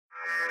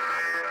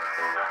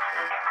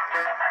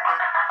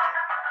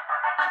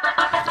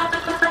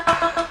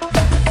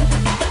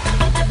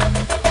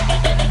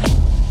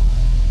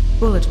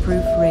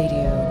Bulletproof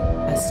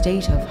Radio, a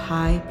state of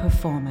high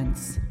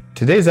performance.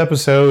 Today's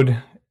episode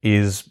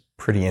is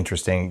pretty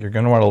interesting. You're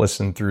going to want to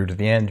listen through to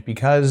the end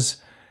because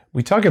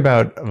we talk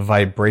about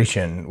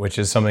vibration, which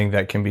is something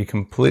that can be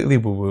completely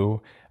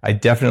woo-woo. I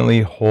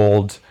definitely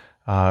hold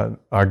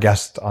our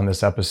guest on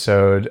this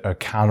episode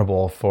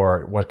accountable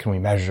for what can we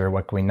measure,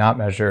 what can we not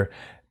measure.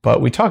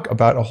 But we talk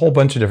about a whole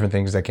bunch of different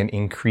things that can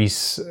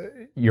increase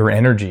your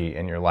energy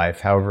in your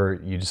life, however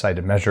you decide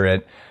to measure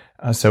it.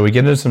 So we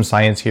get into some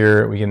science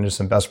here, we get into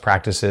some best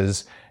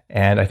practices,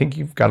 and I think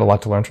you've got a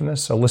lot to learn from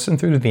this. So listen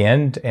through to the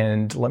end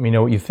and let me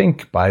know what you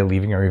think by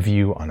leaving a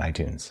review on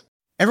iTunes.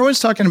 Everyone's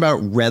talking about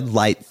red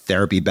light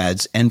therapy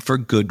beds, and for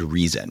good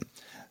reason.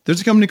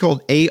 There's a company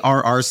called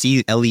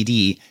ARRC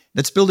LED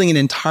that's building an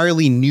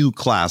entirely new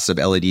class of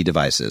LED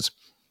devices.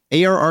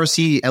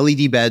 ARRC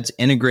LED beds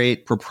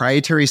integrate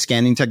proprietary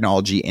scanning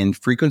technology and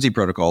frequency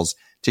protocols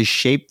to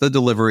shape the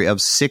delivery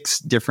of 6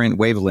 different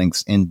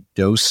wavelengths in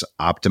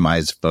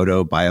dose-optimized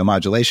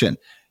photobiomodulation.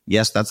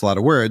 Yes, that's a lot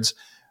of words.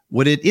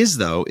 What it is,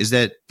 though, is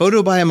that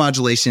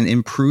photobiomodulation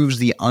improves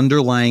the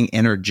underlying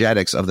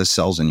energetics of the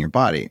cells in your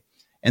body.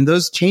 And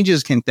those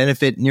changes can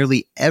benefit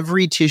nearly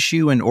every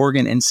tissue and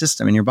organ and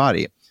system in your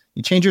body.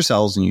 You change your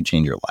cells and you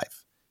change your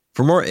life.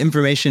 For more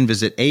information,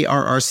 visit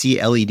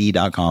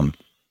arrcled.com.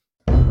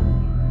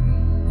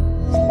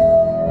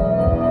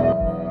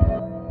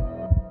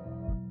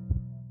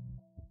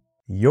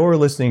 You're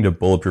listening to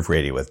Bulletproof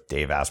Radio with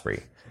Dave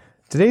Asprey.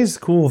 Today's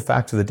cool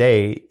fact of the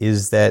day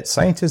is that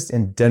scientists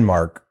in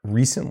Denmark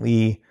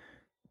recently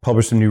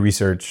published some new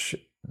research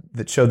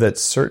that showed that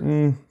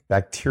certain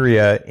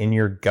bacteria in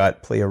your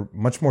gut play a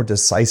much more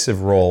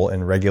decisive role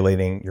in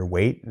regulating your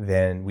weight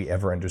than we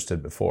ever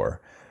understood before,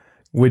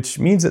 which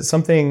means that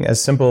something as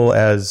simple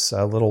as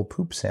a little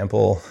poop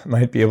sample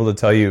might be able to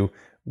tell you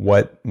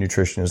what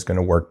nutrition is going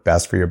to work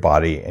best for your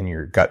body and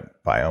your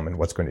gut biome and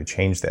what's going to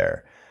change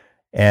there.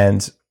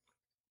 And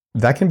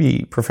that can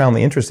be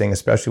profoundly interesting,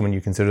 especially when you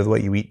consider the way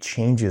you eat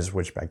changes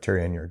which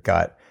bacteria in your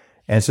gut.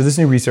 And so this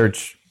new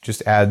research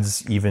just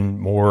adds even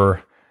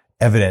more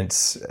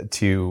evidence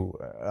to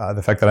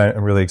the fact that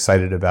I'm really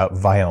excited about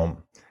Viome.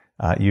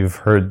 You've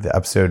heard the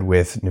episode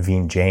with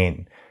Naveen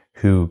Jain,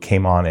 who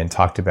came on and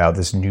talked about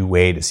this new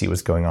way to see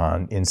what's going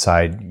on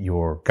inside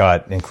your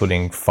gut,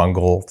 including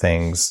fungal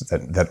things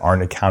that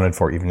aren't accounted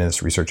for even in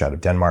this research out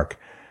of Denmark,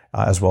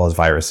 as well as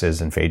viruses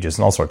and phages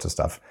and all sorts of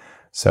stuff.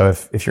 So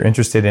if you're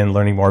interested in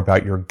learning more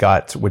about your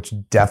gut, which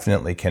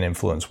definitely can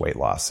influence weight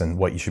loss and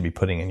what you should be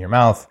putting in your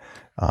mouth,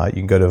 you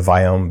can go to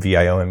viome.com.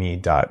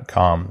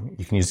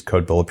 You can use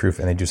code Bulletproof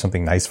and they do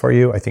something nice for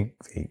you. I think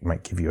they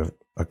might give you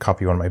a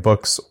copy of one of my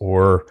books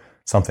or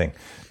something.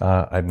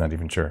 I'm not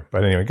even sure.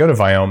 But anyway, go to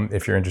Viome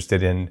if you're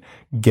interested in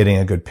getting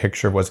a good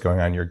picture of what's going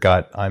on in your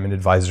gut. I'm an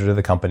advisor to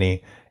the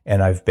company,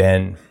 and I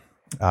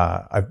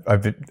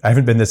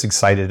haven't been this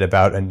excited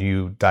about a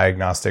new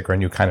diagnostic or a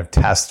new kind of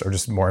test or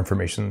just more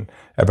information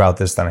about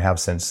this than I have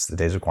since the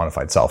days of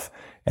quantified self.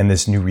 And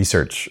this new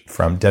research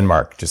from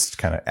Denmark just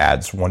kind of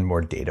adds one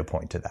more data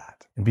point to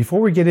that. And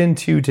before we get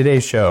into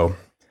today's show,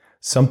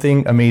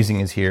 something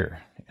amazing is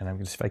here. And I'm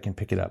going to see if I can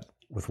pick it up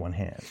with one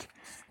hand.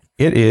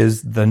 It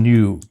is the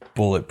new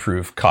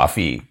Bulletproof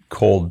Coffee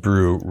Cold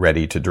Brew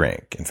Ready to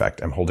Drink. In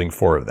fact, I'm holding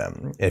 4 of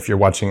them. If you're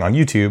watching on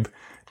YouTube,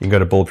 you can go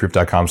to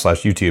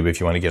bulletproof.com/YouTube if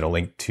you want to get a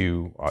link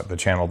to the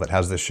channel that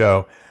has this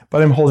show.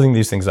 But I'm holding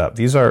these things up.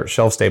 These are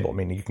shelf stable,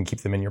 meaning you can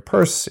keep them in your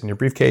purse, in your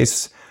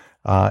briefcase,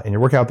 in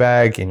your workout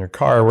bag, in your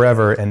car,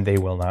 wherever, and they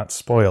will not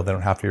spoil. They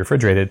don't have to be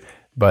refrigerated,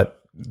 but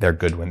they're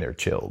good when they're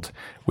chilled.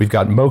 We've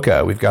got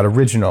mocha, we've got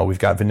original, we've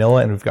got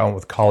vanilla, and we've got one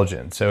with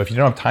collagen. So if you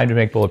don't have time to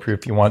make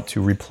Bulletproof, you want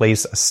to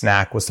replace a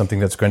snack with something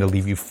that's going to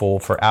leave you full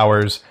for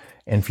hours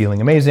and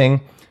feeling amazing,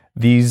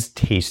 these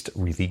taste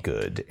really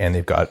good, and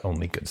they've got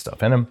only good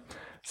stuff in them.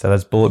 So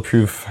that's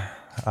Bulletproof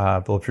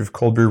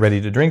Cold Brew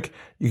Ready to Drink.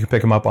 You can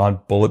pick them up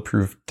on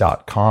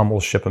bulletproof.com. We'll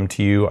ship them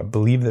to you. I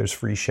believe there's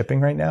free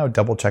shipping right now.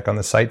 Double check on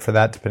the site for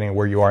that, depending on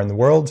where you are in the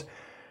world.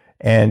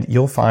 And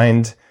you'll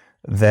find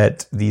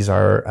that these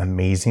are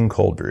amazing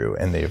cold brew.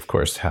 And they, of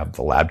course, have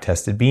the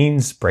lab-tested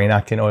beans, brain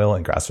octane oil,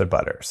 and grass-fed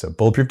butter. So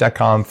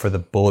bulletproof.com for the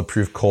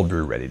Bulletproof Cold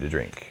Brew Ready to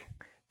Drink.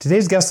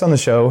 Today's guest on the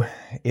show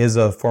is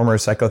a former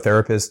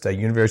psychotherapist, a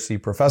university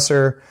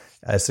professor,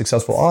 a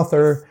successful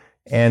author,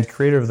 and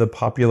creator of the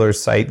popular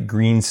site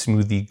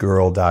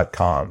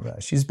greensmoothiegirl.com.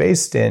 She's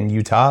based in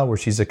Utah, where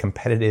she's a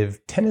competitive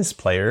tennis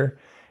player,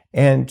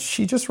 and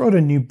she just wrote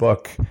a new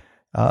book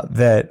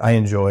that I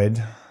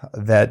enjoyed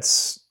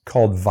that's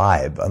called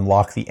Vibe,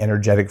 Unlock the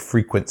Energetic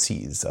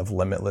Frequencies of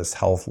Limitless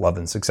Health, Love,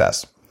 and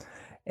Success.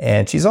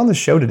 And she's on the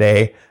show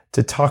today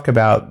to talk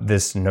about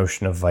this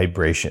notion of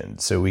vibration,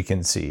 so we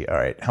can see, all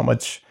right, how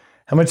much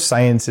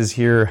science is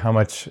here, how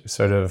much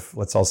sort of,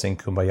 let's all sing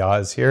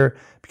Kumbaya is here,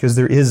 because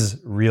there is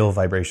real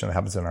vibration that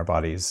happens in our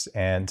bodies.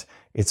 And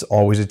it's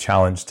always a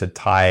challenge to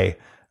tie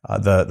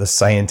the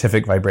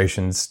scientific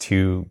vibrations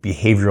to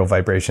behavioral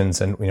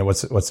vibrations, and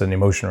what's an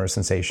emotion or a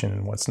sensation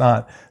and what's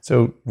not.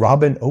 So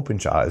Robyn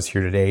Openshaw is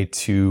here today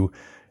to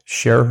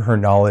share her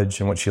knowledge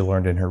and what she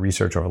learned in her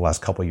research over the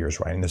last couple of years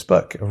writing this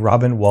book.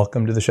 Robyn,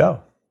 welcome to the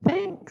show.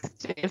 Thanks,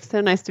 Dave.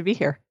 So nice to be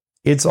here.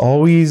 It's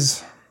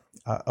always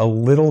a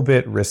little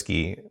bit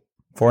risky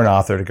for an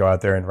author to go out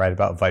there and write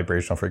about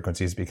vibrational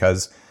frequencies,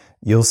 because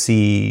you'll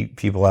see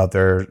people out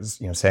there,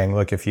 saying,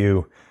 look, if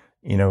you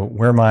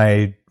wear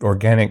my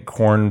organic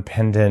corn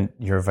pendant,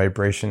 your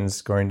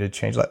vibration's going to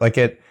change. Like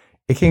it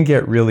can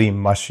get really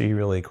mushy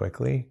really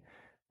quickly.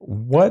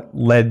 What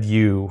led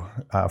you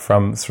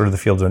from sort of the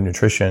field of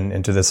nutrition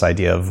into this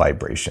idea of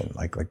vibration?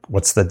 Like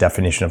what's the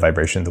definition of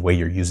vibration, the way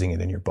you're using it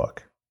in your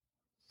book?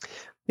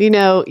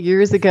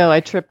 Years ago,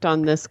 I tripped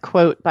on this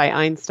quote by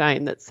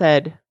Einstein that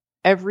said,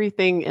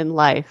 everything in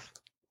life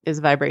is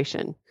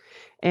vibration.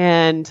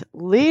 And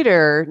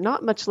later,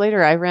 not much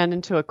later, I ran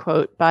into a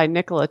quote by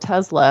Nikola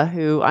Tesla,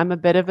 who I'm a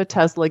bit of a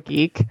Tesla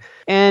geek.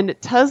 And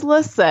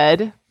Tesla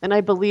said, and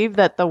I believe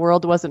that the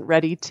world wasn't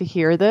ready to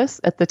hear this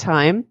at the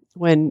time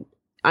when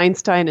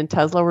Einstein and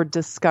Tesla were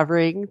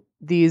discovering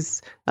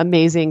these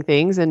amazing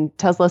things. And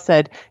Tesla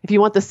said, if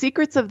you want the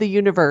secrets of the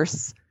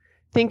universe,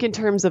 think in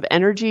terms of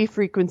energy,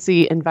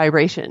 frequency, and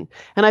vibration.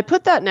 And I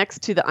put that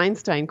next to the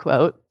Einstein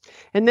quote.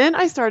 And then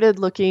I started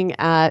looking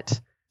at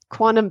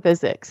quantum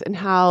physics and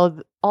how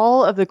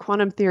all of the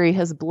quantum theory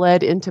has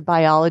bled into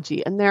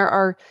biology. And there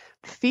are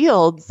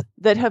fields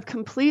that have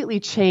completely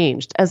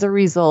changed as a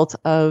result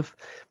of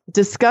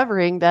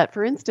discovering that,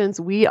 for instance,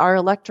 we are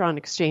electron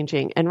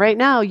exchanging. And right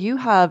now you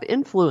have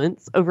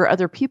influence over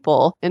other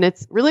people. And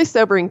it's really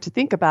sobering to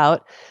think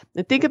about.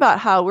 And think about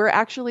how we're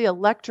actually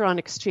electron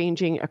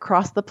exchanging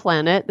across the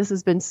planet. This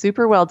has been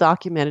super well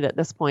documented at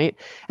this point.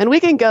 And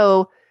we can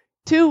go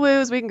two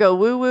woos, we can go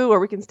woo-woo,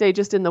 or we can stay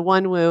just in the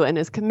one woo. And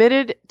as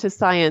committed to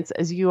science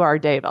as you are,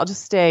 Dave, I'll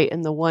just stay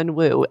in the one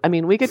woo. I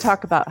mean, we could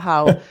talk about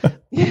how,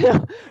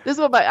 this is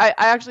what I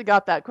actually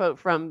got that quote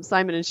from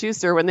Simon &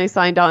 Schuster when they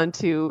signed on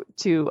to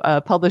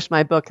publish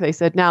my book. They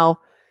said, now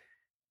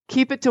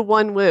keep it to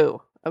one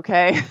woo,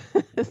 okay?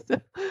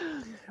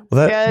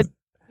 Well,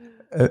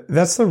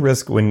 that's the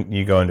risk when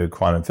you go into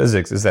quantum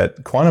physics, is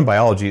that quantum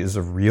biology is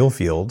a real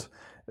field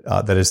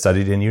that is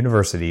studied in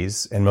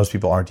universities, and most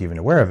people aren't even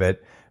aware of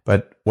it.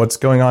 But what's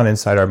going on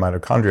inside our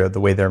mitochondria, the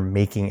way they're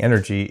making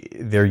energy,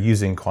 they're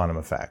using quantum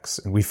effects.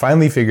 And we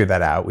finally figured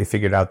that out. We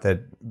figured out that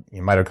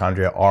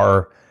mitochondria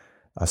are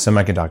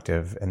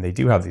semiconductive, and they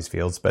do have these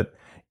fields. But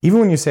even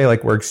when you say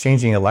like we're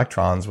exchanging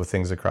electrons with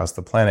things across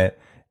the planet,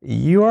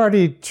 you're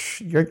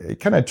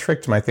kind of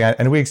tricked my thing.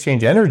 And we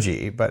exchange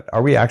energy, but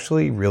are we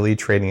actually really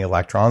trading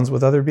electrons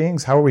with other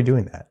beings? How are we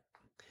doing that?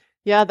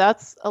 Yeah,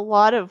 that's a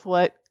lot of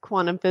what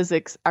quantum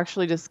physics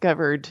actually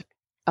discovered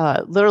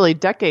literally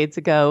decades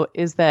ago,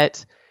 is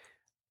that,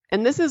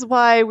 and this is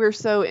why we're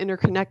so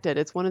interconnected.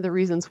 It's one of the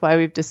reasons why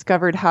we've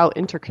discovered how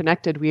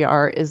interconnected we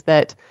are, is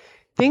that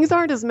things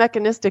aren't as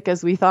mechanistic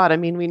as we thought. I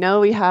mean, we know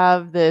we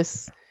have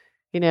this,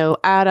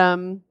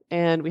 atom,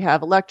 and we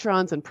have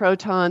electrons and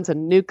protons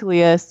and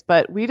nucleus,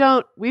 but we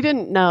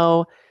didn't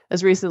know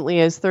as recently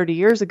as 30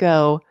 years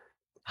ago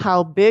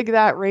how big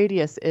that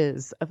radius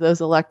is of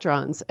those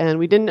electrons. And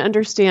we didn't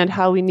understand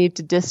how we need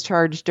to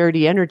discharge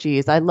dirty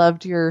energies. I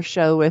loved your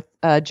show with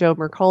Joe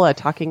Mercola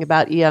talking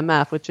about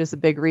EMF, which is a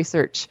big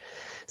research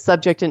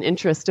subject and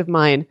interest of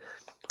mine.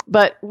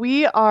 But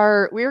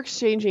we're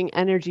exchanging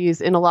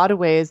energies in a lot of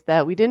ways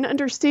that we didn't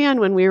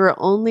understand when we were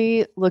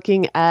only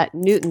looking at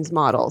Newton's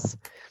models.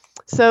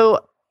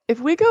 So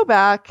if we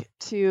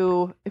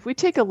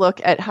take a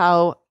look at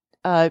how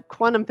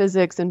quantum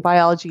physics and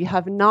biology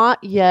have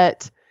not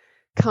yet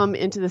come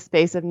into the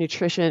space of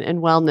nutrition and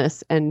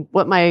wellness. And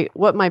what my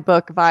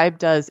book Vibe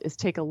does is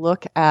take a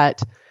look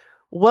at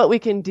what we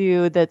can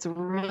do that's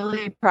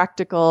really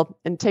practical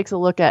and takes a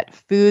look at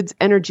foods,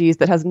 energies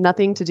that has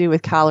nothing to do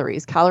with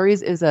calories.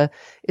 Calories is a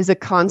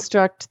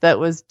construct that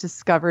was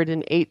discovered in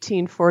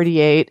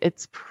 1848.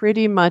 It's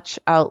pretty much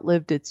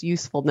outlived its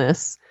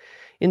usefulness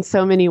in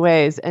so many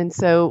ways. And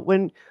so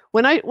when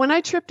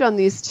I tripped on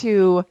these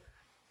two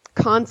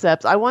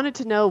concepts, I wanted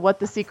to know what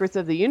the secrets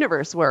of the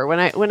universe were.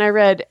 When I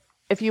read,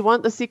 if you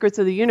want the secrets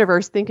of the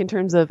universe, think in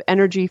terms of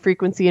energy,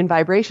 frequency, and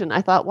vibration,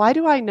 I thought, why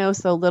do I know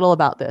so little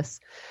about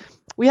this?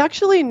 We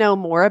actually know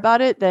more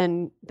about it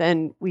than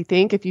we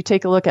think. If you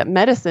take a look at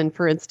medicine,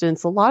 for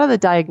instance, a lot of the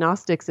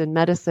diagnostics in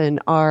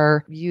medicine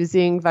are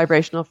using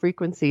vibrational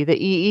frequency. The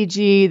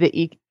EEG,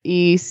 the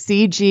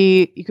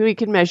ECG, we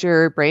can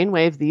measure brain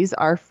waves. These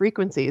are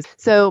frequencies.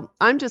 So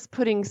I'm just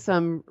putting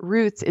some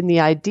roots in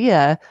the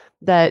idea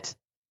that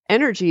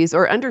energies,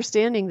 or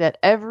understanding that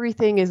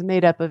everything is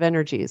made up of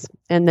energies,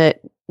 and that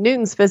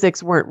Newton's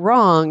physics weren't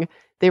wrong,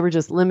 they were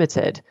just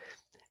limited,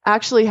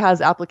 actually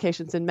has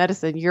applications in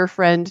medicine. Your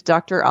friend,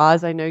 Dr.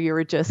 Oz, I know you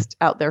were just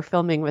out there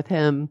filming with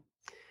him,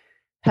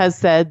 has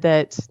said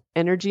that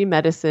energy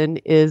medicine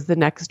is the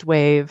next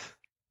wave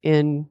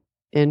in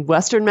in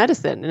Western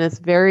medicine, and it's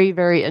very,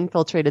 very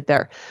infiltrated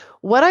there.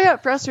 What I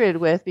got frustrated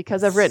with,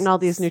 because I've written all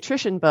these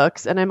nutrition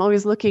books and I'm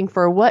always looking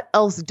for what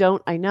else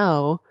don't I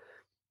know,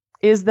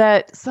 is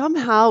that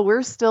somehow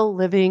we're still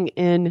living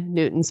in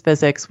Newton's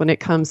physics when it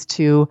comes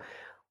to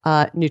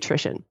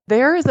nutrition.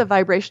 There is a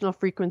vibrational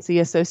frequency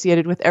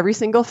associated with every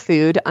single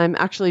food. I'm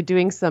actually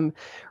doing some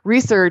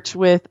research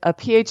with a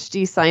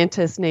PhD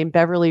scientist named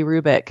Beverly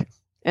Rubik.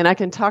 And I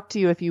can talk to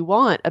you if you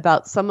want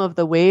about some of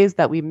the ways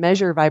that we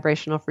measure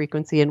vibrational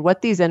frequency and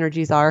what these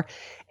energies are.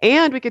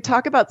 And we could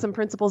talk about some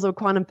principles of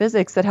quantum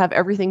physics that have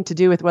everything to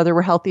do with whether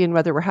we're healthy and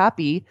whether we're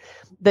happy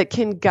that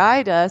can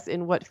guide us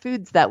in what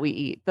foods that we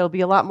eat. They'll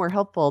be a lot more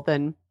helpful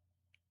than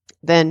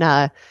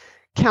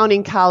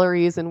counting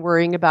calories and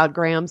worrying about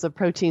grams of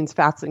proteins,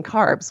 fats, and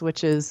carbs,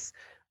 which is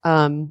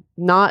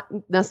not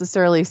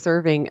necessarily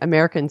serving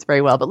Americans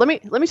very well. But let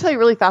me tell you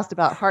really fast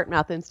about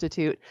HeartMath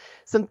Institute.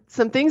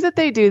 Some things that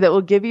they do that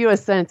will give you a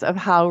sense of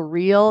how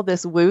real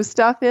this woo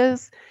stuff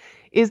is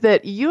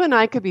that you and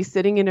I could be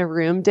sitting in a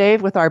room,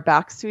 Dave, with our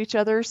backs to each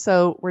other.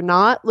 So we're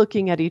not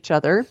looking at each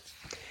other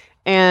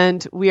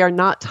and we are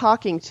not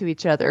talking to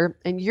each other.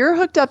 And you're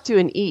hooked up to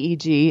an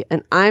EEG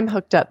and I'm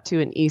hooked up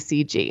to an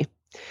ECG.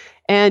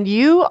 And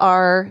you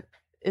are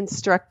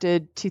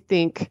instructed to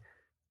think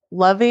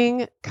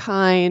loving,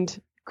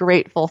 kind,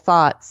 grateful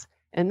thoughts.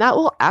 And that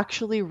will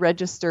actually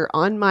register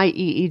on my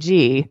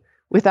EEG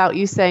without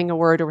you saying a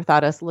word or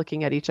without us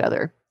looking at each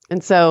other.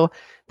 And so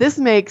this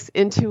makes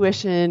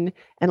intuition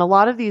and a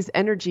lot of these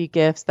energy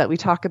gifts that we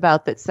talk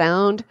about that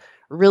sound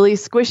really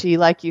squishy,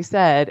 like you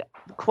said,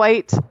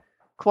 quite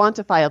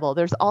quantifiable.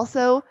 There's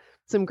also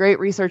some great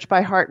research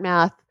by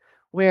HeartMath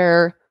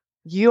where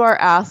you are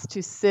asked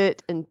to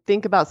sit and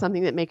think about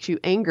something that makes you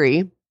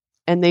angry,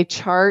 and they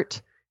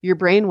chart your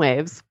brain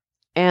waves.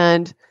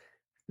 And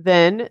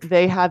then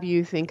they have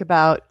you think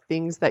about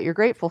things that you're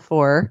grateful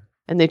for,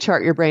 and they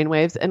chart your brain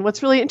waves. And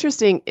what's really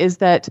interesting is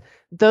that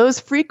those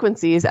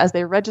frequencies, as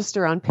they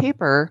register on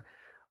paper,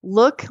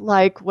 look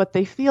like what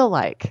they feel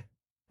like,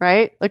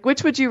 right? Like,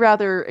 which would you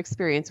rather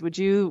experience? Would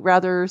you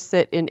rather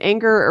sit in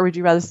anger or would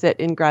you rather sit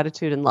in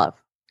gratitude and love?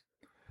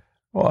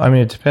 Well, I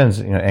mean, it depends.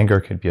 Anger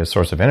could be a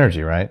source of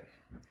energy, right?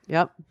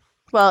 Yep.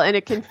 Well, and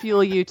it can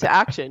fuel you to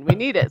action. We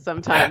need it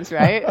sometimes,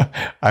 right?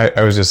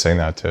 I was just saying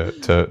that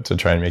to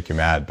try and make you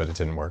mad, but it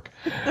didn't work.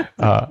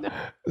 No.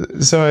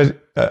 So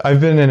I've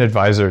been an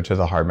advisor to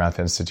the HeartMath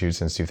Institute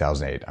since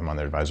 2008. I'm on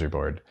their advisory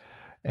board.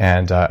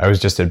 And I was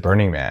just at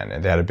Burning Man,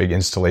 and they had a big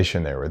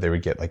installation there where they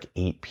would get like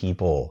 8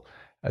 people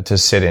to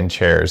sit in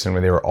chairs. And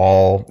when they were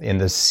all in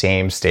the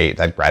same state,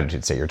 that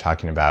gratitude state you're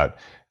talking about,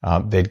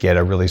 they'd get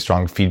a really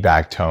strong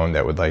feedback tone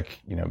that would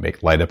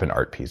make light up an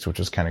art piece, which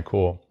was kind of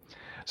cool.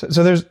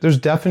 So there's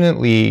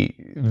definitely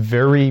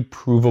very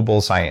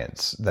provable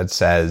science that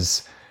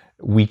says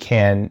we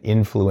can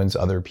influence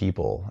other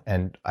people.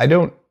 And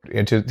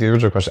to the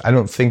original question, I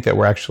don't think that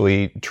we're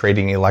actually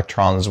trading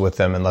electrons with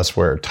them unless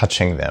we're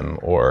touching them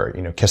or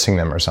kissing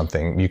them or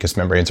something. Mucous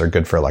membranes are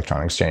good for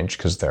electron exchange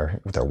because they're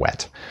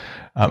wet.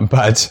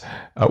 But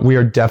we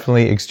are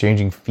definitely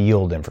exchanging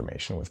field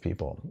information with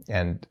people.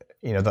 And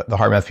the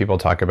HeartMath people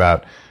talk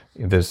about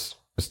this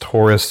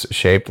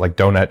torus-shaped, like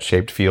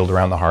donut-shaped field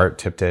around the heart,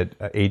 tipped at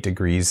 8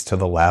 degrees to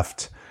the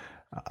left.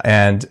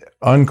 And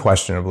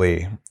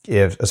unquestionably,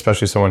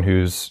 especially someone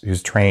who's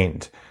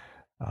trained,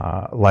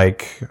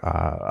 like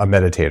a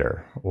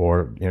meditator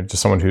or just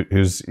someone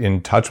who's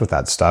in touch with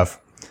that stuff,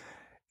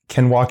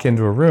 can walk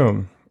into a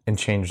room and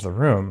change the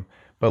room.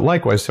 But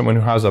likewise, someone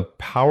who has a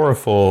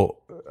powerful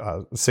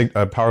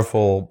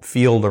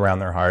field around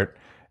their heart,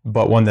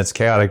 but one that's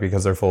chaotic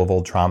because they're full of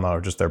old trauma or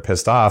just they're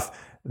pissed off,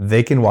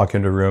 they can walk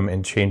into a room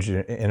and change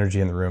the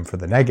energy in the room for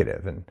the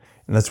negative. And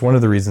that's one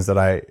of the reasons that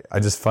I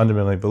just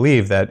fundamentally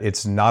believe that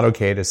it's not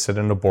okay to sit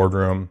in a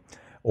boardroom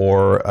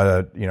or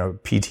a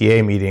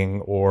PTA meeting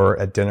or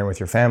at dinner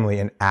with your family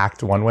and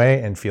act one way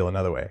and feel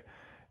another way.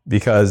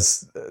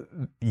 Because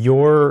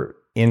your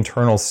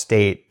internal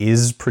state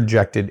is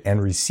projected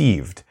and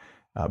received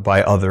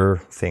by other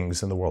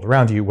things in the world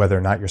around you, whether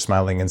or not you're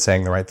smiling and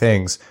saying the right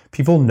things.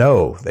 People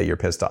know that you're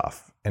pissed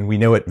off. And we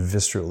know it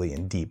viscerally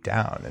and deep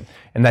down.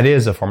 And that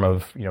is a form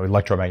of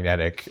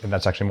electromagnetic, and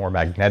that's actually more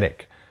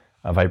magnetic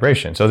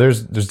vibration. So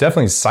there's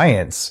definitely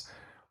science,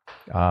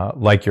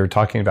 like you're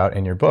talking about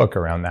in your book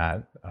around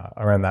that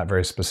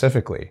very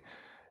specifically.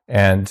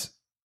 And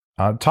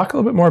talk a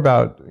little bit more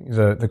about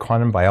the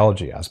quantum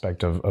biology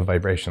aspect of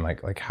vibration.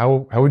 Like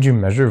how would you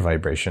measure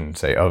vibration,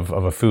 say, of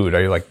a food?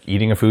 Are you like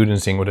eating a food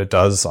and seeing what it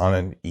does on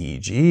an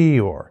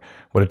EEG or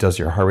what it does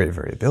to your heart rate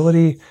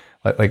variability?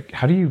 Like,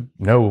 how do you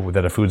know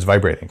that a food's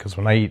vibrating? Because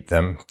when I eat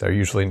them, they're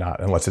usually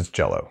not, unless it's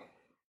Jell-O.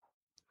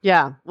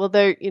 Yeah, well,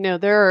 there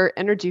are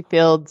energy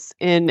fields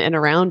in and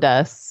around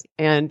us,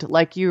 and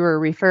like you were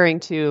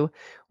referring to,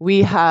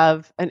 we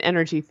have an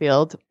energy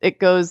field. It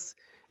goes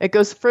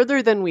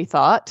further than we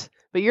thought.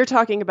 But you're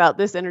talking about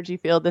this energy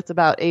field that's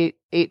about 8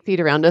 feet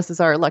around us is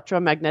our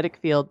electromagnetic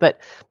field.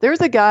 But there's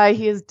a guy,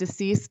 he is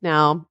deceased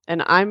now,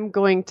 and I'm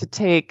going to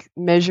take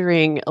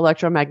measuring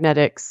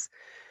electromagnetics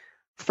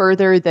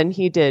further than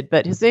he did,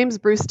 but his name's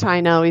Bruce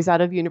Tyno. He's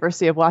out of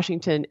University of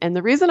Washington. And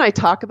the reason I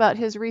talk about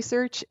his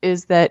research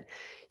is that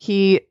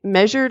he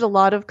measured a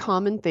lot of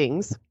common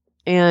things,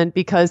 and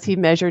because he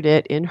measured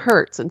it in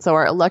hertz. And so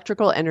our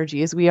electrical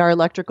energies, we are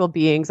electrical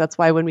beings. That's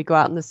why when we go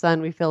out in the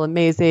sun, we feel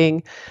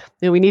amazing.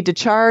 We need to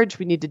charge,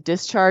 we need to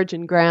discharge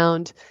and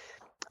ground.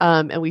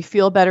 And we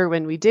feel better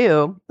when we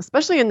do,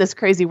 especially in this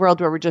crazy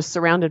world where we're just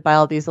surrounded by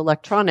all these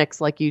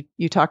electronics, like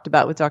you talked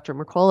about with Dr.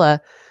 Mercola.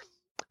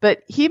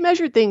 But he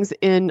measured things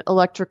in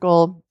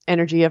electrical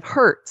energy of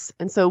hertz.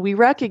 And so we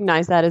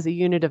recognize that as a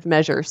unit of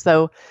measure.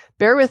 So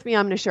bear with me.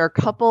 I'm going to share a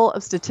couple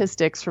of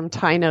statistics from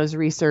Tyno's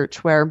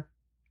research where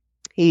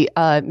he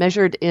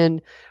measured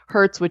in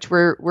hertz, which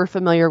we're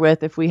familiar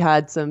with if we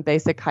had some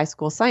basic high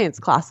school science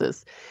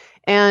classes.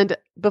 And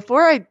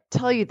before I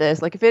tell you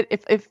this, like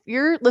if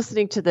you're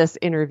listening to this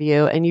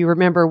interview and you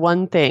remember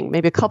one thing,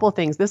 maybe a couple of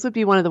things, this would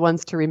be one of the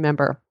ones to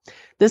remember.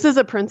 This is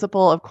a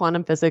principle of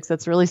quantum physics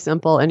that's really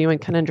simple, anyone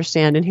can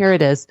understand. And here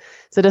it is.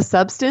 So a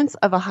substance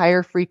of a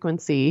higher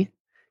frequency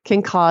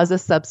can cause a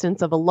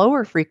substance of a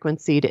lower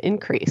frequency to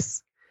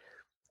increase.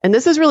 And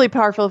this is really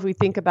powerful if we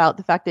think about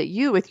the fact that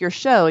you, with your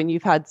show, and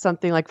you've had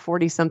something like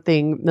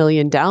 40-something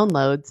million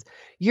downloads,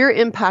 you're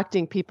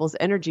impacting people's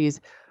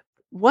energies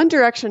one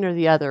direction or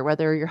the other,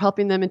 whether you're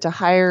helping them into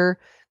higher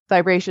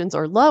vibrations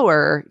or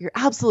lower, you're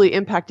absolutely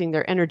impacting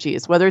their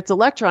energies, whether it's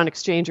electron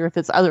exchange or if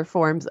it's other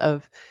forms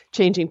of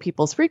changing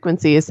people's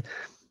frequencies.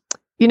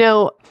 You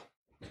know,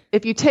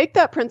 if you take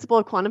that principle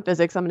of quantum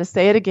physics, I'm going to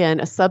say it again,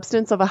 a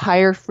substance of a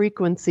higher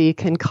frequency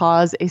can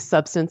cause a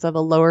substance of a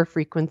lower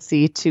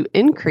frequency to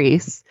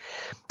increase.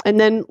 And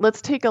then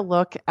let's take a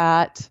look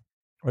at...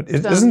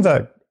 Isn't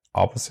that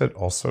opposite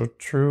also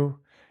true?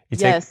 You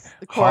take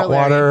the hot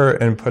water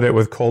and put it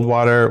with cold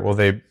water. Well,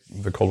 the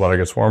cold water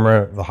gets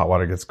warmer, the hot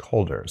water gets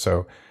colder.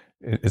 So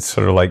it's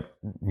sort of like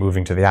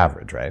moving to the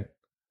average, right?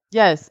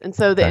 Yes. And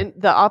so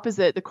the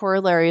opposite, the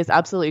corollary is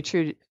absolutely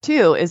true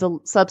too, is a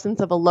substance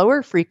of a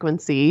lower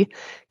frequency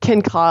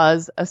can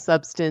cause a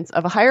substance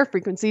of a higher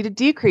frequency to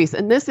decrease.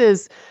 And this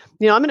is,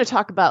 I'm going to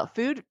talk about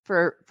food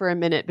for a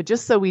minute, but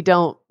just so we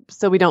don't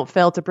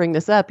fail to bring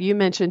this up, you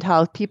mentioned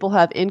how people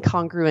have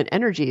incongruent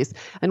energies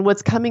and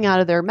what's coming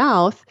out of their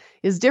mouth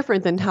is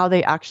different than how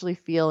they actually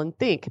feel and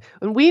think.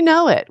 And we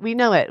know it.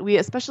 We,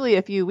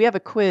 especially we have a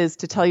quiz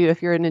to tell you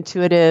if you're an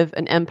intuitive,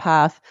 an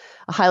empath,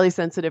 a highly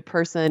sensitive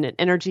person, an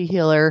energy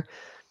healer.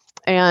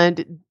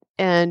 And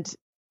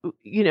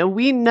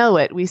we know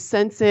it. We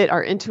sense it.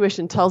 Our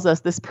intuition tells us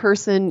this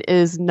person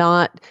is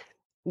not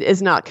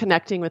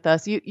connecting with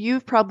us.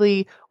 You've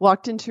probably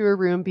walked into a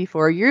room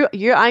before.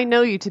 I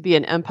know you to be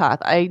an empath.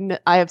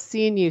 I have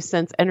seen you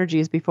sense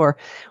energies before.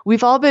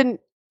 We've all been,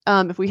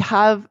 if we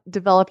have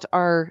developed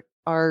our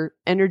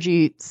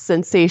energy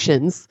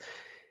sensations,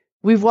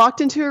 we've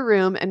walked into a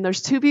room and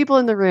there's two people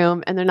in the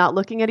room and they're not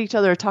looking at each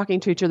other or talking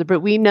to each other,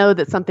 but we know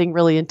that something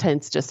really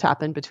intense just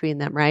happened between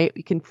them, right?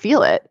 We can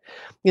feel it.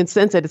 You can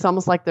sense it. It's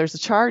almost like there's a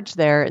charge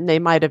there and they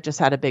might have just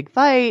had a big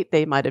fight.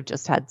 They might have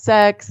just had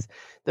sex.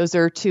 Those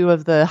are two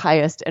of the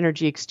highest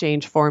energy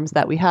exchange forms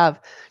that we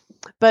have.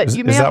 But is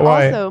that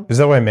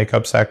why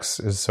makeup sex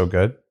is so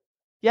good?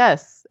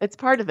 Yes, it's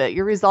part of it.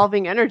 You're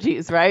resolving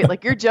energies, right?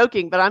 Like you're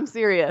joking, but I'm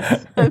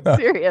serious. I'm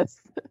serious.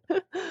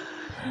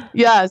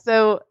 Yeah.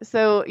 So,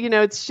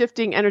 it's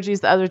shifting energies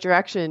the other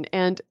direction.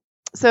 And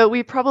so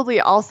we probably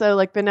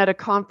also been at a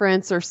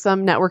conference or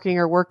some networking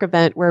or work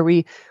event where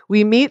we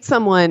meet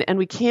someone and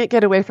we can't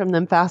get away from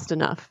them fast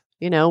enough.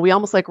 We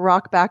almost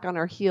rock back on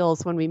our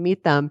heels when we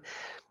meet them.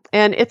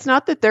 And it's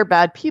not that they're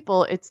bad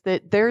people. It's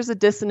that there's a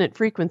dissonant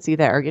frequency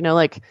there.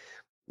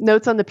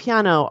 Notes on the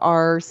piano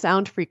are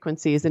sound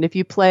frequencies. And if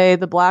you play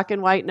the black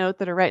and white note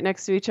that are right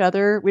next to each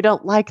other, we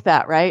don't like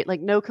that, right?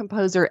 No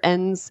composer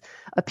ends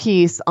a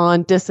piece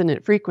on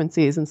dissonant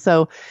frequencies. And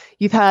so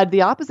you've had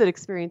the opposite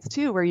experience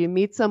too, where you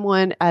meet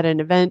someone at an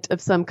event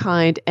of some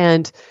kind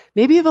and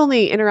maybe you've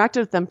only interacted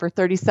with them for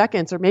 30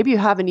 seconds, or maybe you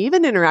haven't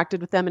even interacted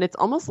with them. And it's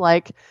almost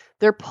like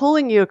they're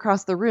pulling you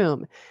across the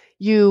room.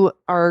 You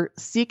are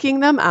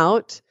seeking them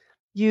out.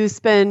 You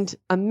spend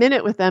a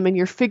minute with them and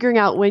you're figuring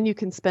out when you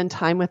can spend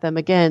time with them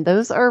again.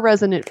 Those are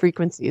resonant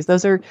frequencies.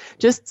 Those are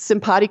just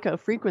simpatico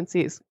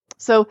frequencies.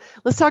 So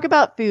let's talk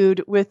about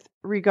food with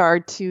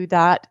regard to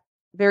that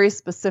very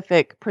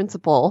specific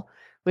principle,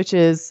 which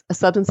is a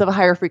substance of a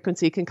higher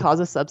frequency can cause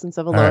a substance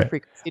of a lower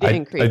frequency to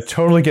increase. I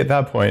totally get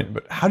that point,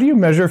 but how do you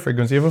measure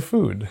frequency of a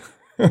food?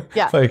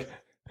 Yeah.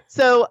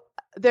 So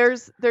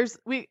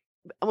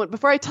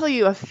before I tell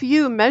you a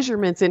few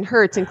measurements in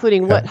hertz,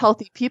 including what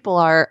healthy people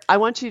are, I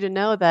want you to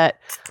know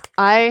that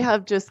I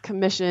have just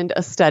commissioned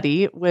a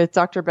study with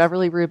Dr.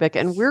 Beverly Rubik,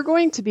 and we're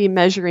going to be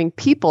measuring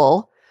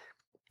people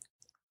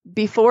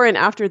before and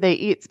after they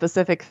eat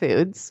specific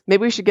foods.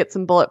 Maybe we should get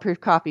some bulletproof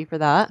coffee for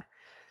that.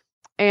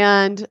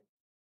 And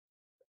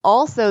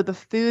also the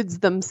foods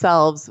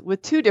themselves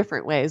with two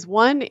different ways.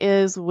 One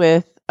is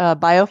with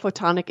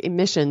biophotonic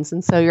emissions.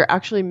 And so you're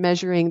actually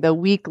measuring the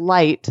weak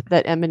light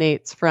that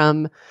emanates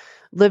from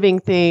living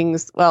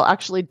things, well,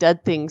 actually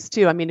dead things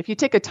too. I mean, if you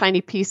take a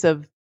tiny piece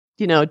of,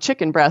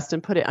 chicken breast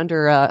and put it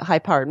under a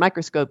high-powered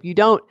microscope, you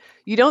don't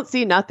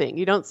see nothing.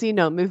 You don't see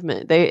no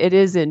movement. It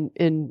is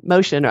in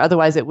motion, or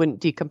otherwise it wouldn't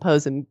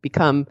decompose and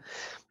become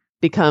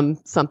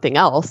something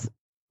else.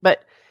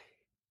 But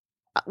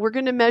we're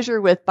going to measure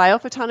with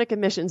biophotonic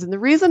emissions. And the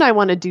reason I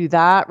want to do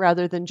that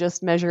rather than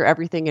just measure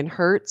everything in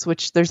hertz,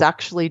 which there's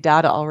actually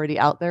data already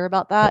out there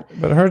about that,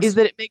 but hertz, is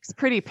that it makes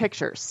pretty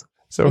pictures.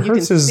 So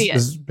hertz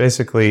is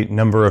basically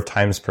number of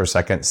times per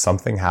second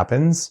something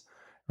happens,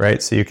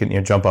 right? So you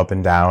can jump up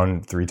and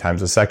down 3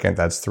 times a second.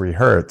 That's 3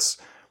 hertz,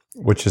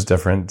 which is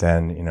different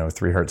than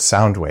 3 hertz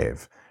sound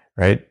wave,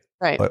 right?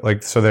 Right.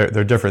 Like so,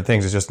 they're different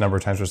things. It's just number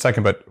of times per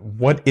second. But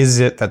what is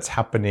it that's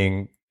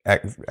happening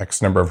at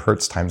X number of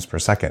hertz times per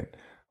second?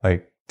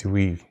 Like, do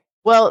we?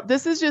 Well,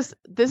 this is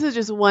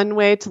just one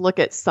way to look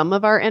at some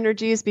of our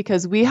energies,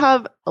 because we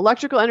have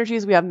electrical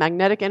energies, we have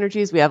magnetic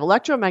energies, we have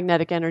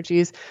electromagnetic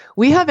energies.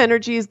 We have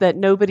energies that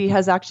nobody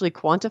has actually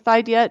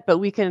quantified yet, but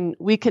we can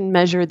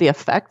measure the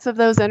effects of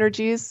those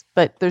energies,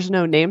 but there's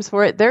no names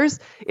for it.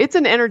 It's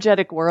an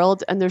energetic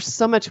world, and there's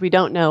so much we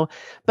don't know.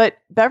 But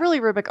Beverly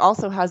Rubik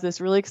also has this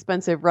really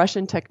expensive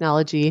Russian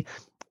technology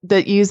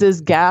that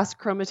uses gas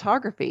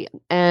chromatography,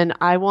 and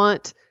I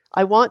want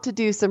to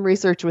do some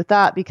research with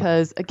that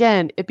because,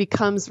 again, it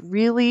becomes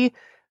really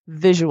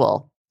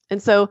visual.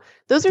 And so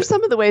those are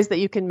some of the ways that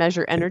you can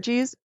measure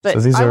energies, but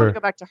I want to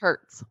go back to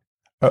hertz.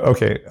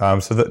 Okay.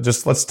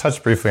 Just let's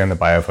touch briefly on the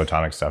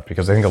biophotonic stuff,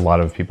 because I think a lot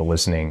of people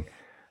listening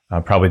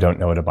probably don't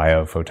know what a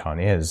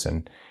biophoton is.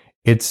 And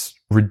it's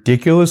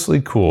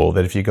ridiculously cool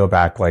that if you go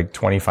back like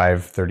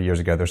 25, 30 years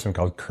ago, there's something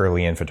called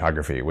Kirlian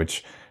photography,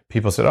 which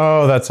people said,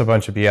 oh, that's a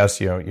bunch of BS.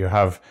 You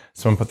have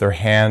someone put their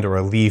hand or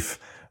a leaf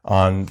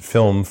on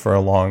film for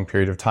a long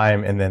period of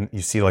time, and then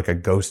you see like a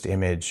ghost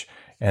image,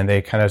 and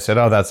they kind of said,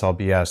 oh, that's all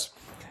BS.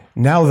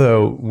 Now,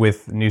 though,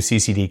 with new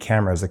CCD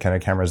cameras, the kind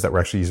of cameras that we're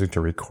actually using to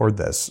record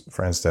this,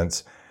 for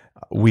instance,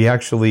 we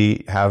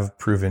actually have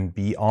proven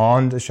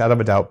beyond a shadow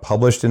of a doubt,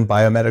 published in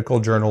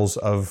biomedical journals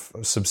of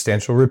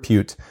substantial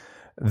repute,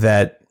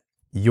 that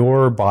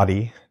your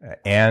body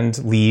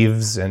and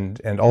leaves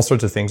and all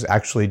sorts of things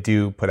actually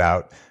do put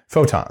out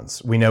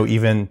photons. We know,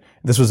 even,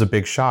 this was a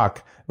big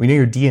shock, we know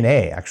your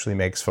DNA actually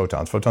makes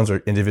photons. Photons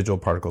are individual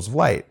particles of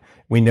light.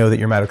 We know that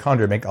your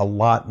mitochondria make a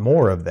lot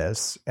more of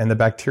this, and the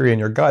bacteria in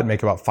your gut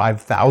make about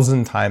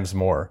 5,000 times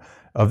more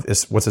of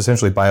this, what's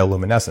essentially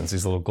bioluminescence,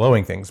 these little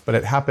glowing things. But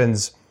it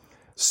happens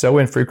so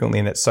infrequently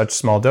and at such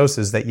small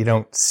doses that you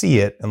don't see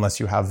it unless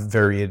you have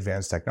very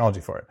advanced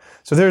technology for it.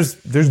 So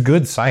there's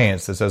good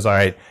science that says, all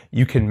right,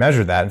 you can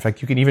measure that. In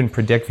fact, you can even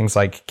predict things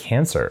like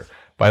cancer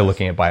by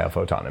looking at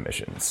biophoton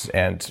emissions.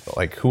 And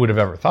like, who would have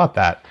ever thought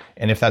that?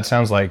 And if that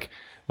sounds like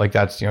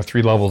that's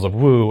 3 levels of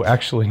woo,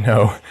 actually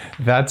no,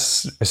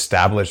 that's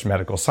established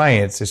medical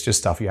science. It's just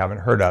stuff you haven't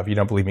heard of. You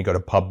don't believe me, go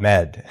to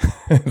PubMed.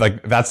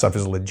 Like, that stuff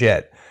is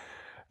legit.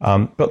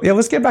 But yeah,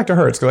 let's get back to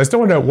hertz, because I still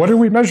want to know, what are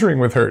we measuring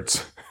with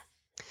hertz?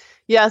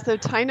 Yeah, so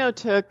Tyno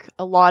took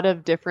a lot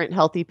of different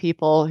healthy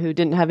people who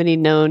didn't have any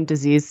known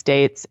disease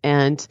states,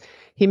 and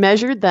he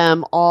measured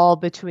them all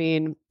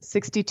between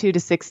 62 to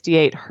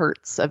 68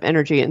 hertz of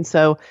energy. And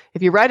so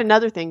if you write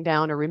another thing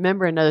down, or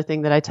remember another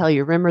thing that I tell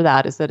you, remember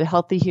that, is that a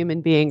healthy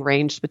human being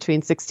ranged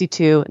between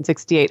 62 and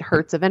 68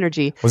 hertz of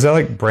energy. Was that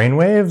like brain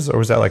waves, or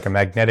was that like a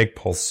magnetic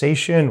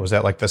pulsation? Was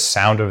that like the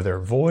sound of their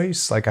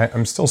voice? Like,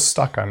 I'm still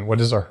stuck on what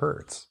is a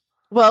hertz.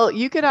 Well,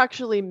 you could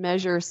actually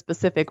measure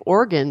specific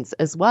organs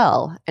as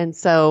well. And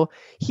so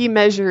he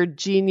measured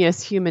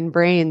genius human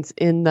brains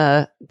in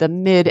the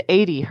mid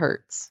 80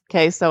 hertz.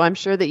 Okay, so I'm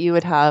sure that you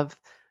would have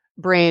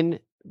brain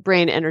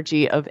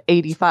energy of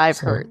 85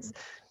 hertz.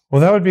 Well,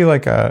 that would be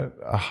like a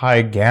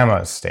high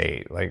gamma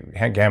state.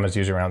 Like, gamma is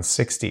usually around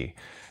 60.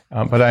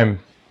 But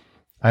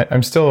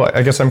I'm still,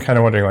 I guess I'm kind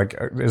of wondering, like,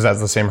 is that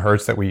the same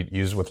hertz that we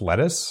use with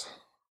lettuce?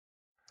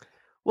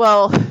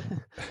 Well,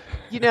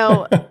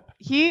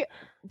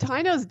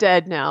 Tyno's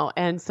dead now,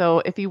 and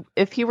so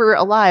if he were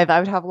alive, I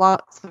would have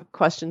lots of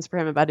questions for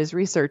him about his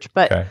research.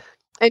 But okay.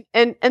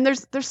 and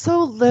there's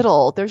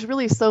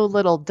really so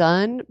little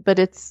done, but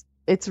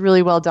it's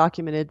really well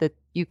documented that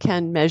you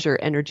can measure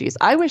energies.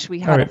 I wish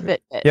we had a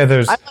Fitbit.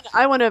 Yeah,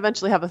 I want to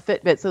eventually have a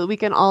Fitbit so that we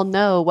can all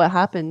know what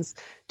happens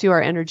to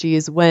our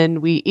energies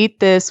when we eat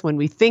this, when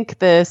we think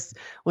this,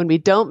 when we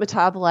don't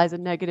metabolize a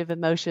negative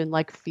emotion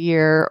like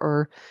fear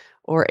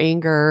or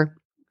anger.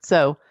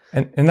 So.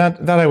 And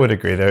that I would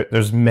agree.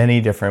 There's many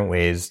different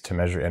ways to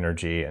measure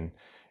energy, and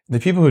the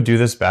people who do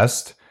this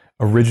best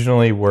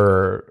originally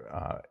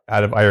were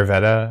out of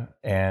Ayurveda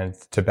and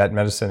Tibetan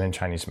medicine and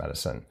Chinese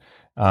medicine,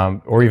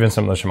 or even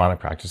some of the shamanic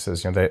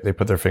practices. They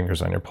put their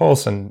fingers on your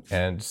pulse,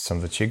 and some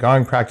of the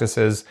qigong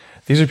practices.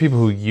 These are people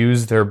who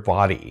use their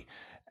body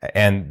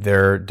and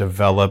their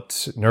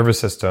developed nervous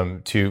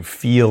system to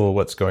feel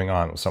what's going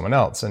on with someone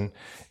else. And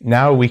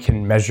now we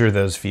can measure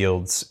those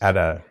fields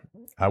at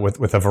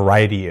with a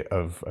variety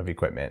of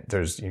equipment.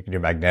 You can do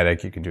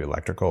magnetic, you can do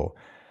electrical.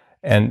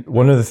 And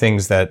one of the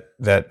things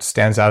that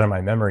stands out in my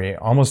memory,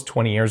 almost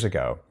 20 years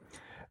ago,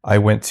 I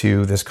went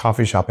to this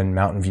coffee shop in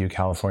Mountain View,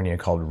 California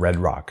called Red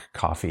Rock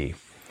Coffee.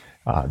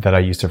 that I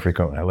used to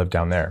frequent when I lived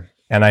down there.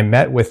 And I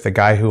met with the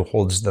guy who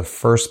holds the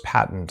first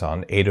patent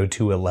on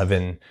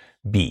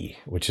 802.11b,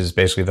 which is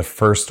basically the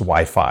first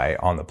Wi-Fi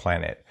on the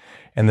planet.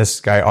 And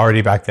this guy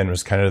already back then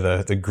was kind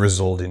of the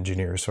grizzled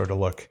engineer sort of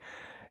look.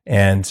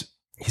 And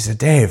he said,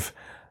 Dave,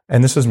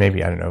 and this was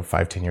maybe,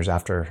 5-10 years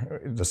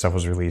after the stuff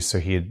was released, so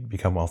he had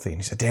become wealthy. And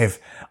he said, Dave,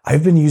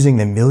 I've been using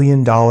the $1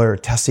 million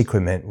test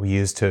equipment we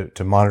use to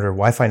monitor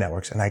Wi-Fi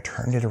networks, and I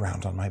turned it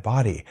around on my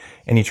body.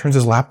 And he turns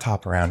his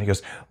laptop around. He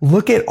goes,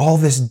 look at all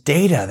this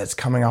data that's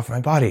coming off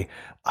my body.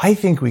 I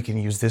think we can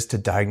use this to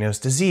diagnose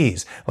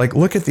disease. Like,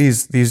 look at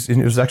these,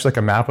 and it was actually like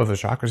a map of the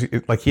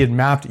chakras. Like, he had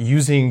mapped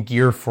using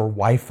gear for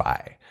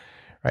Wi-Fi,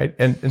 right?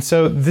 And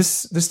so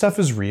this stuff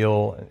is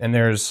real. And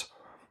there's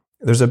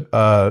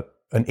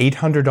an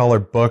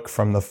 $800 book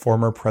from the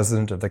former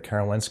president of the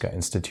Karolinska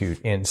Institute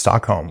in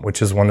Stockholm,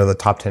 which is one of the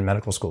top 10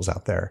 medical schools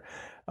out there.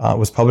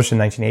 Was published in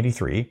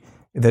 1983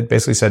 that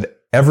basically said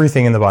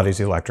everything in the body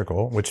is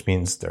electrical, which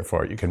means,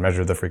 therefore, you can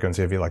measure the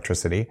frequency of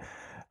electricity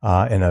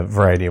in a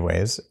variety of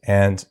ways.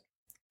 And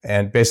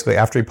basically,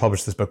 after he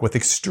published this book with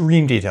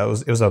extreme detail,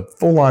 it was a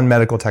full-on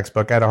medical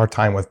textbook. I had a hard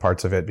time with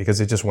parts of it because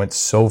it just went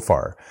so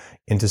far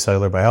into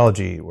cellular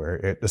biology,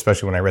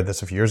 especially when I read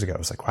this a few years ago, I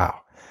was like,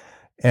 wow.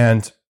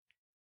 And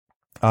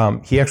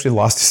he actually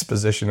lost his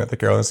position at the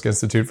Karolinska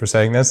Institute for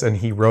saying this, and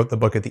he wrote the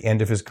book at the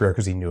end of his career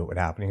because he knew it would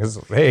happen. He goes,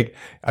 hey,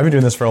 I've been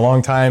doing this for a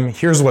long time.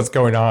 Here's what's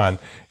going on.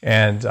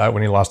 And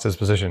when he lost his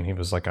position, he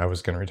was like, I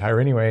was going to retire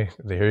anyway.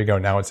 Here you go.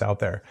 Now it's out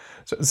there.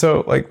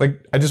 So like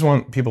I just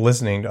want people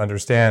listening to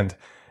understand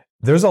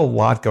there's a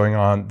lot going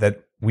on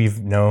that we've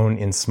known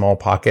in small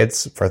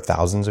pockets for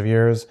thousands of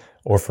years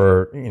or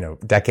for,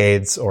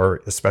 decades,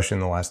 or especially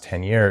in the last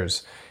 10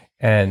 years.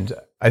 And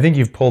I think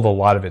you've pulled a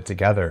lot of it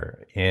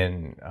together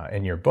in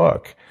your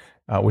book,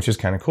 which is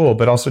kind of cool,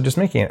 but also just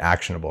making it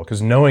actionable,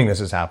 because knowing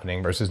this is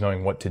happening versus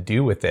knowing what to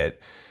do with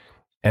it.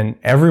 And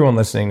everyone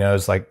listening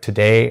knows, like,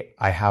 today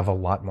I have a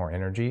lot more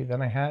energy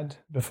than I had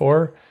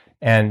before.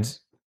 And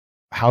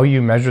how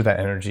you measure that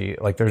energy,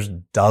 like, there's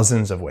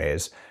dozens of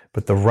ways,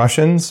 but the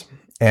Russians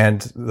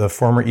and the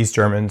former East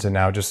Germans, and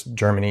now just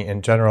Germany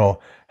in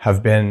general,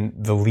 have been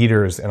the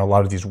leaders in a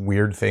lot of these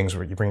weird things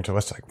where you bring it to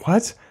us, like,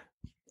 what?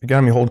 You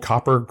got me hold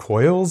copper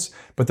coils,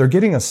 but they're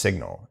getting a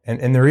signal,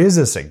 and there is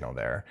a signal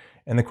there.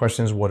 And the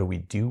question is, what do we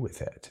do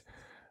with it?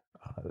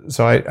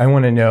 So I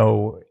want to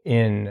know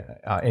in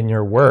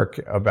your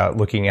work about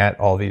looking at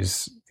all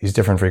these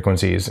different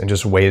frequencies and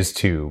just ways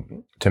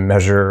to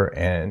measure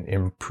and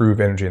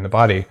improve energy in the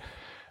body.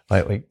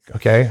 Like,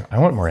 okay, I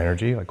want more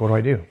energy. Like, what do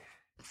I do?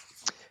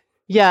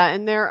 Yeah,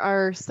 and there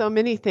are so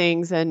many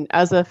things. And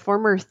as a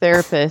former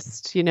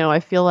therapist, I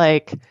feel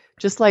like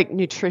just like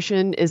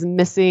nutrition is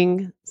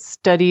missing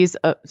studies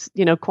of,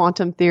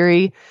 quantum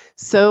theory,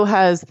 so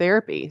has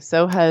therapy,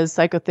 so has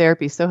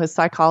psychotherapy, so has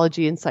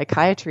psychology and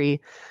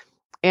psychiatry.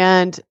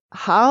 And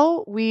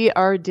how we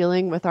are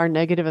dealing with our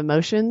negative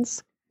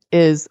emotions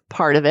is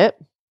part of it.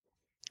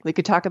 We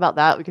could talk about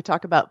that. We could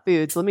talk about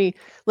foods. Let me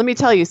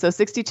tell you. So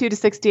 62 to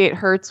 68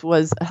 hertz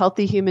was a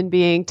healthy human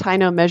being.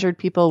 Tyno measured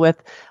people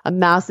with a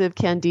massive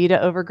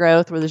candida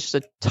overgrowth where there's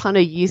just a ton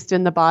of yeast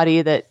in the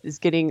body that is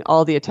getting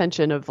all the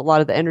attention of a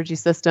lot of the energy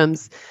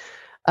systems,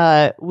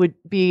 would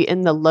be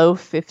in the low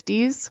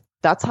 50s.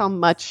 That's how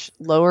much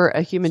lower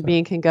a human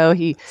being can go.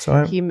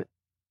 Sorry to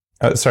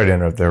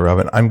interrupt there,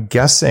 Robyn. I'm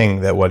guessing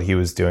that what he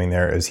was doing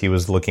there is he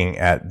was looking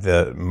at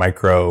the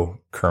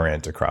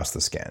microcurrent across the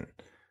skin.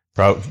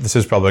 This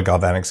is probably a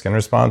galvanic skin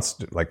response,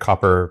 like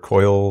copper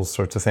coils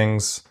sorts of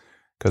things,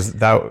 because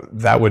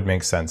that would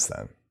make sense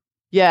then.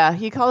 Yeah,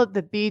 he called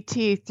it the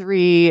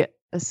BT3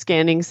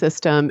 scanning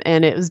system,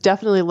 and it was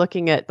definitely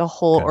looking at the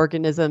whole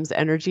organism's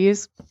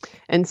energies.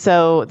 And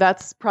so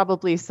that's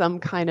probably some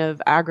kind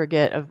of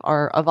aggregate of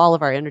all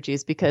of our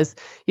energies, because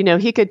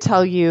he could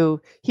tell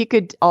you, he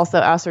could also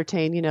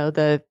ascertain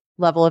the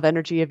level of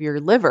energy of your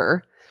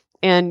liver.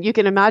 And you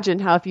can imagine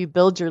how if you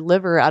build your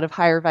liver out of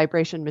higher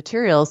vibration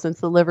materials, since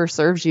the liver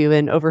serves you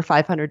in over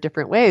 500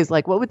 different ways,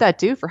 like, what would that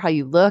do for how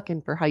you look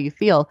and for how you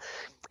feel?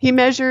 He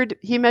measured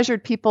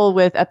people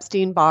with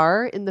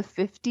Epstein-Barr in the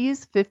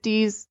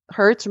 50s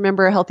hertz.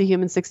 Remember, a healthy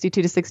human,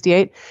 62 to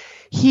 68.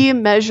 He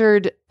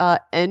measured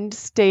end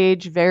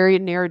stage, very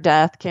near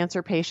death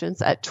cancer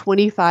patients at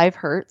 25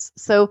 hertz.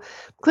 So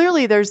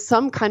clearly there's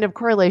some kind of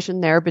correlation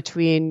there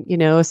between,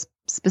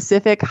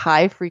 specific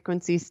high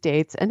frequency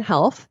states and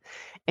health.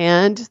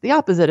 And the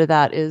opposite of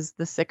that is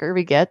the sicker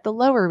we get, the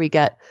lower we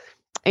get.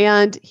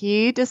 And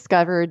he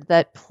discovered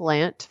that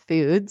plant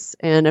foods,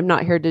 and I'm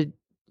not here to,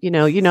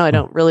 I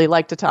don't really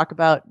like to talk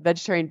about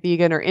vegetarian,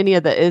 vegan, or any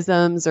of the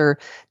isms or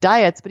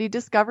diets, but he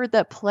discovered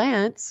that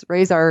plants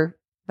raise our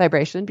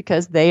vibration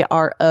because they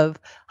are of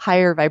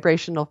higher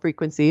vibrational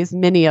frequencies,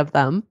 many of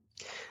them,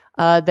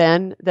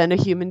 than a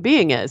human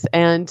being is.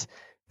 And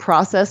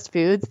processed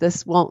foods,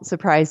 this won't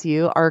surprise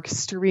you, are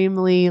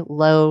extremely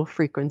low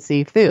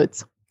frequency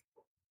foods.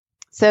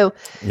 So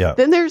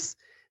then there's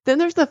Then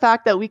there's the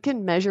fact that we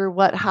can measure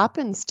what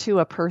happens to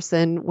a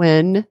person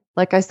when,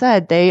 like I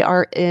said, they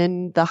are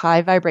in the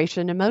high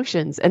vibration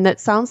emotions. And that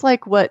sounds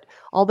like what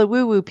all the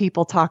woo-woo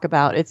people talk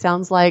about. It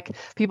sounds like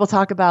people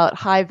talk about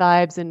high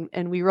vibes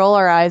and we roll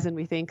our eyes and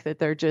we think that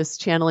they're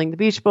just channeling the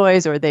Beach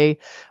Boys or they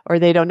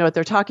don't know what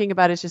they're talking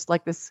about. It's just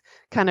like this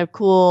kind of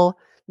cool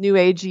new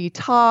agey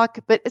talk,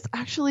 but it's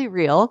actually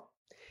real.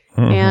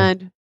 Mm-hmm.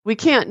 And we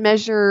can't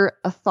measure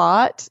a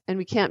thought and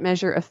we can't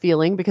measure a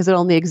feeling because it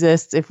only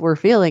exists if we're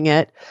feeling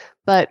it.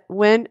 But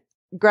when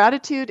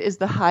gratitude is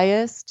the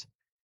highest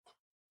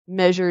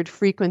measured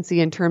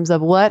frequency in terms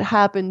of what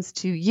happens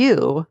to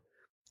you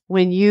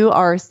when you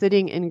are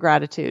sitting in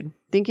gratitude,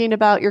 thinking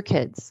about your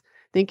kids,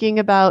 thinking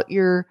about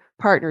your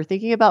partner,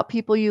 thinking about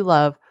people you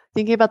love,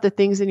 thinking about the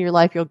things in your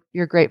life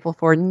you're grateful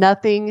for,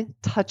 nothing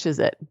touches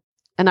it.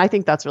 And I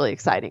think that's really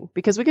exciting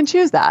because we can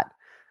choose that.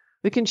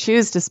 We can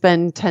choose to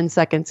spend 10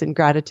 seconds in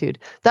gratitude.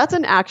 That's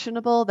an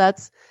actionable.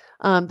 That's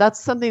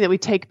something that we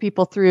take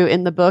people through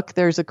in the book.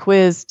 There's a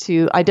quiz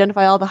to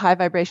identify all the high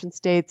vibration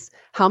states.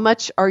 How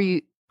much are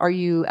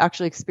you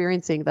actually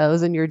experiencing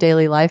those in your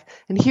daily life?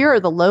 And here are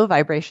the low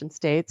vibration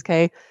states.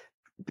 Okay,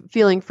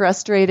 feeling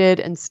frustrated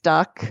and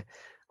stuck,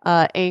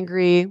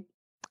 angry,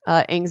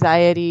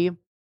 anxiety,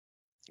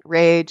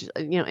 rage.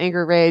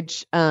 Anger,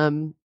 rage.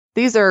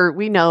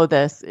 We know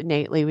this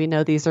innately. We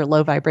know these are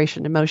low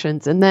vibration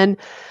emotions. And then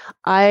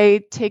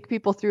I take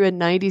people through a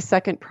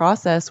 90-second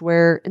process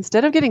where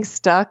instead of getting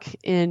stuck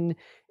in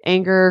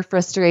anger,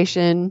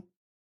 frustration,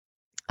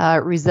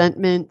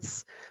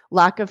 resentments,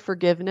 lack of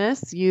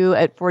forgiveness, you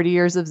at 40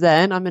 Years of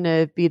Zen, I'm going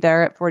to be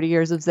there at 40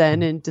 Years of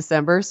Zen in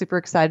December. Super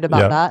excited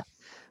about that.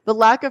 The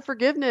lack of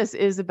forgiveness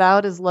is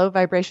about as low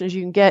vibration as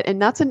you can get.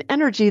 And that's an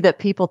energy that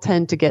people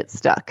tend to get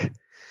stuck.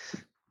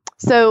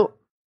 So,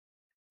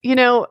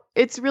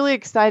 it's really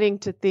exciting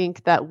to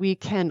think that we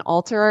can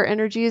alter our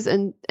energies.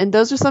 And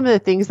those are some of the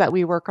things that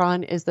we work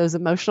on is those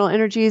emotional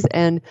energies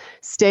and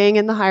staying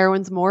in the higher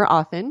ones more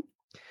often.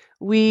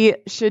 We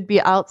should be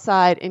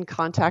outside in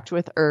contact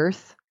with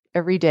Earth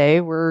every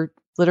day. We're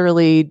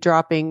literally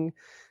dropping,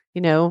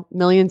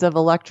 millions of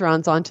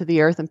electrons onto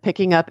the Earth and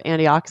picking up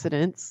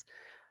antioxidants.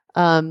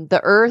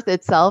 The Earth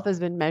itself has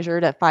been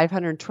measured at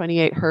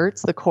 528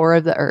 hertz, the core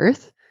of the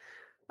Earth.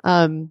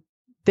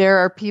 There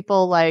are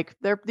people like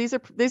these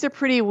are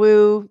pretty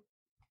woo,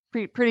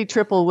 pretty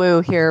triple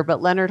woo here,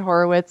 but Leonard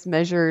Horowitz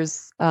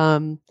measures,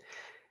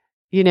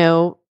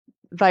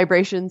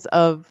 vibrations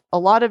of a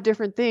lot of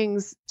different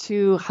things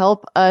to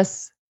help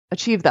us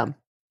achieve them.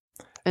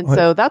 And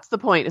so that's the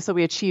point, so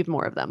we achieve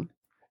more of them.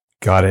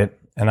 Got it.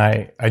 And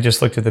I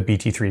just looked at the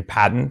BT3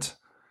 patent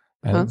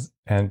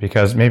and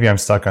because maybe I'm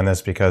stuck on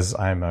this because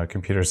I'm a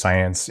computer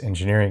science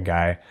engineering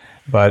guy,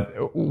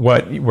 but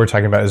what we're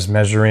talking about is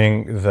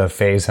measuring the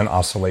phase and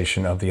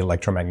oscillation of the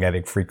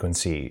electromagnetic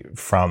frequency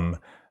from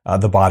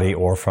the body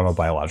or from a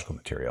biological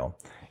material.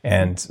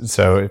 And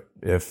so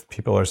if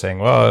people are saying,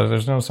 well,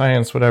 there's no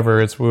science,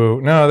 whatever, it's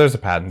woo. No, there's a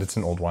patent. It's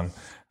an old one.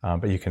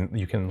 But you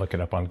can look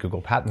it up on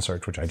Google patent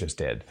search, which I just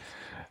did.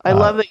 I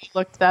love that you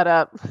looked that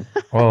up.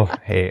 Well,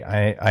 hey,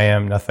 I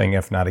am nothing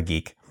if not a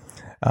geek.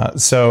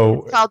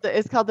 So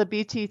it's called the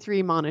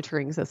BT3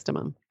 monitoring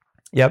system.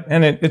 Yep,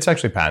 and it's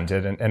actually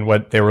patented. And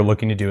what they were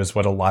looking to do is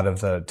what a lot of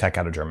the tech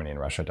out of Germany and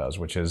Russia does,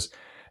 which is,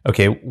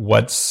 okay,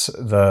 what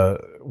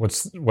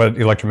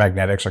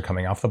electromagnetics are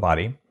coming off the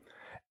body,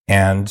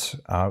 and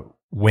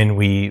when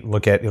we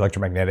look at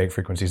electromagnetic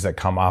frequencies that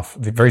come off,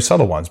 the very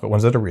subtle ones, but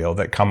ones that are real,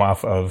 that come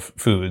off of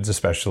foods,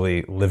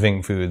 especially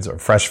living foods or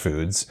fresh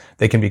foods,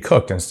 they can be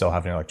cooked and still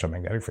have an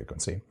electromagnetic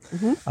frequency.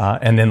 Mm-hmm.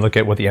 And then look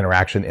at what the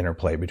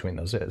interplay between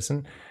those is.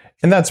 And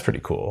that's pretty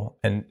cool.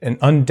 And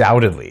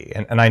undoubtedly,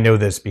 and I know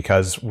this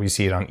because we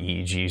see it on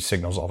EEG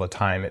signals all the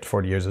time at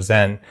 40 Years of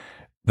Zen,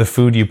 the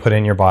food you put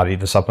in your body,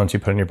 the supplements you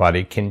put in your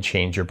body can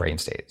change your brain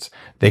states.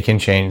 They can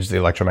change the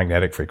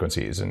electromagnetic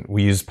frequencies. And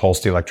we use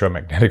pulsed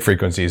electromagnetic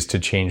frequencies to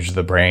change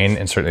the brain.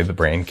 And certainly the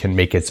brain can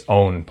make its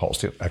own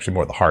pulse, actually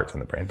more the heart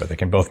than the brain, but they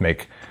can both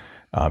make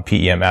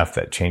PEMF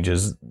that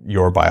changes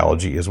your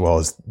biology as well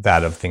as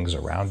that of things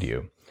around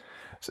you.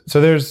 So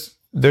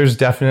there's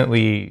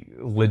definitely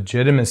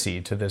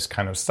legitimacy to this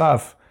kind of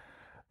stuff.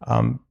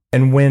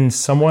 And when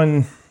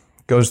someone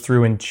goes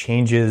through and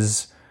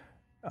changes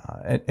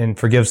and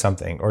forgives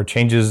something or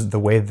changes the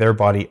way their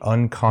body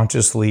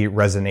unconsciously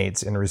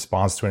resonates in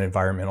response to an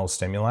environmental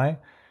stimuli,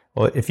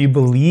 well, if you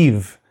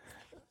believe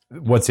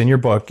what's in your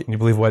book and you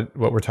believe what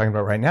we're talking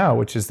about right now,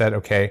 which is that,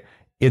 okay,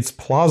 it's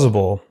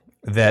plausible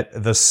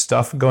that the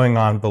stuff going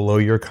on below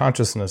your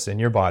consciousness in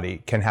your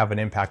body can have an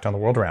impact on the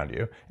world around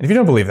you. And if you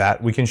don't believe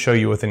that, we can show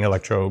you with an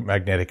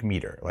electromagnetic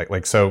meter.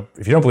 So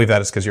if you don't believe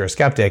that, it's because you're a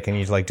skeptic and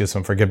you do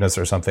some forgiveness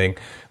or something.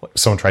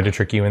 Someone tried to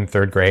trick you in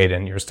 3rd grade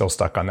and you're still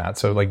stuck on that.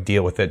 So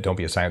deal with it. Don't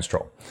be a science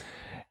troll.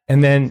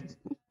 And then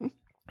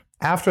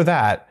after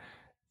that,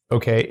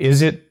 okay,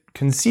 is it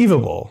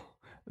conceivable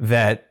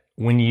that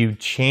when you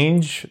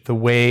change the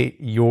way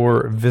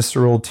your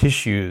visceral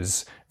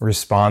tissues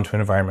respond to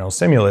an environmental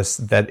stimulus,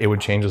 that it would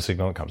change the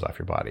signal that comes off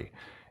your body?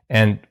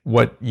 And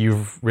what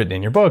you've written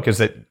in your book is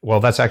that, well,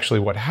 that's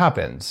actually what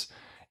happens.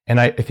 And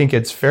I think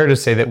it's fair to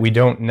say that we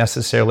don't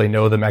necessarily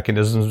know the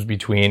mechanisms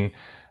between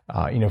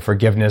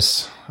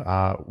forgiveness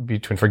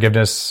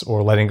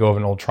or letting go of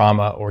an old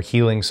trauma or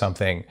healing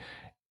something.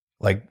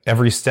 Like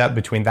every step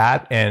between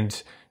that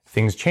and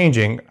things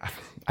changing,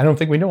 I don't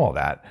think we know all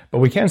that. But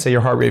we can say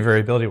your heart rate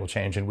variability will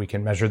change, and we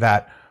can measure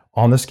that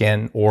on the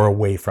skin or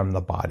away from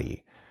the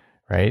body,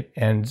 right?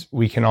 And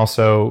we can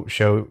also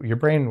show your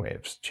brain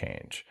waves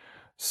change.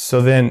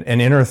 So then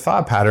an inner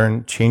thought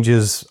pattern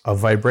changes a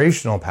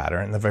vibrational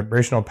pattern, and the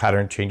vibrational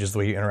pattern changes the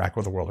way you interact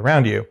with the world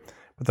around you.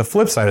 But the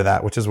flip side of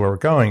that, which is where we're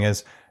going,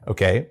 is,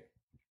 okay,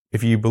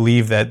 if you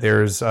believe that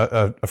there's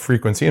a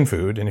frequency in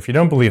food, and if you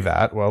don't believe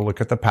that, well, look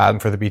at the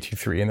patent for the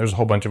BT3, and there's a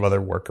whole bunch of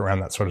other work around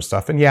that sort of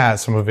stuff. And yeah,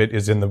 some of it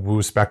is in the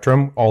woo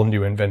spectrum. All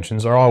new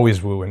inventions are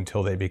always woo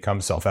until they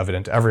become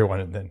self-evident to everyone.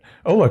 And then,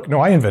 oh, look, no,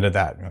 I invented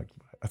that. And you're like,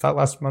 I thought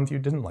last month you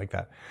didn't like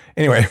that.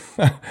 Anyway,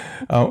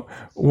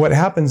 what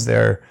happens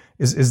there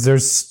is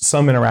there's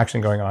some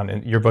interaction going on.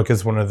 And your book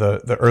is one of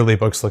the early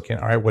books looking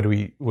at, all right, what do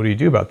we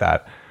do about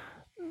that?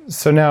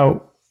 So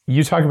now,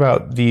 you talk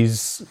about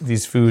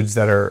these foods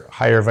that are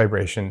higher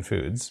vibration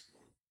foods.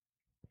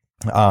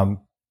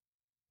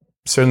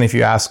 Certainly, if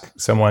you ask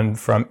someone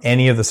from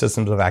any of the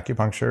systems of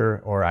acupuncture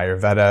or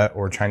Ayurveda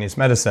or Chinese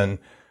medicine,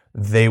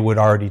 they would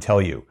already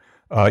tell you,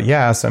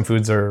 some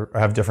foods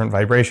have different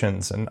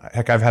vibrations. And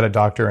heck, I've had a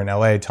doctor in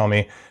LA tell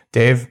me,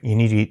 Dave, you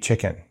need to eat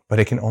chicken, but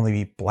it can only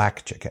be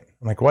black chicken.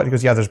 I'm like, what? He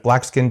goes, yeah, there's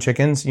black skin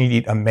chickens. You need to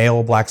eat a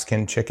male black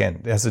skin chicken.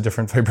 It has a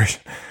different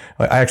vibration.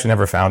 I actually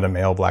never found a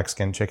male black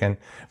skin chicken,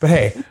 but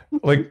hey,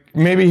 like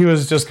maybe he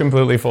was just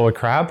completely full of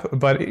crap,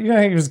 but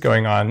he was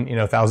going on,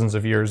 thousands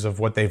of years of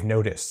what they've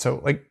noticed.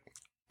 So like,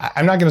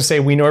 I'm not going to say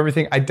we know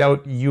everything. I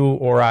doubt you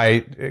or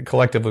I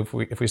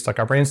collectively, if we stuck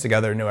our brains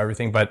together, know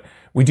everything, but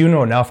we do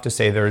know enough to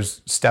say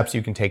there's steps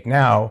you can take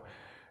now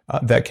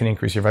that can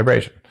increase your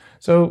vibration.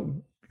 So,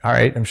 all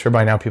right, I'm sure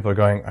by now people are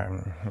going,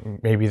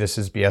 maybe this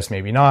is BS,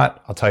 maybe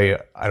not. I'll tell you,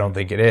 I don't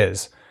think it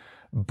is.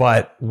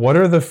 But what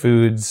are the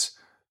foods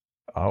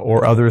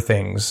or other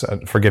things,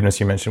 forgiveness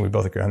you mentioned, we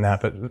both agree on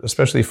that, but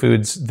especially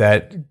foods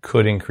that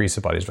could increase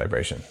the body's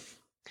vibration?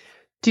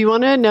 Do you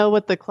want to know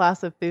what the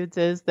class of foods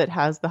is that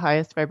has the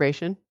highest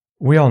vibration?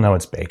 We all know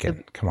it's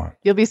bacon. Come on.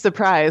 You'll be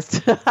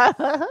surprised. We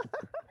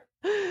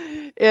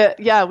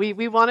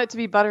want it to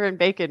be butter and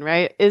bacon,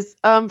 right? Is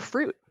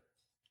fruit.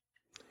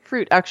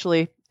 Fruit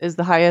actually is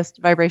the highest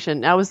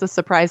vibration. That was a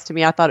surprise to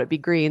me. I thought it'd be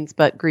greens,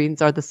 but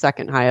greens are the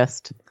second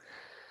highest.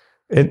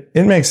 It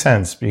makes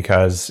sense,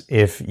 because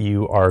if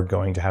you are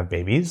going to have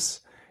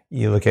babies,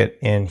 you look at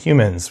in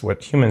humans,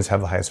 what humans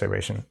have the highest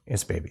vibration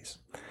is babies.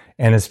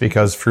 And it's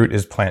because fruit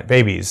is plant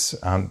babies.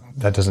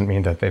 That doesn't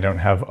mean that they don't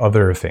have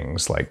other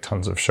things like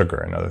tons of sugar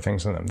and other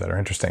things in them that are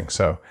interesting.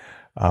 So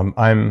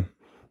I'm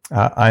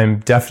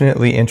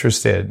definitely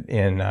interested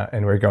in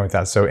where you're going with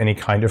that. So any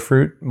kind of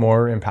fruit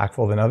more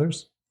impactful than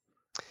others?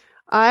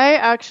 I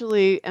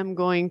actually am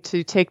going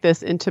to take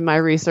this into my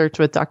research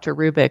with Dr.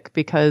 Rubik,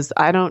 because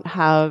I don't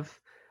have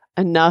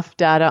enough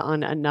data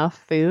on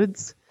enough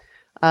foods.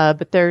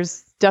 But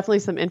there's definitely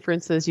some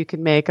inferences you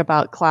can make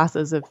about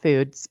classes of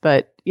foods.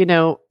 But,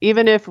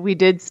 even if we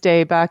did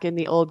stay back in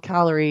the old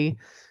calorie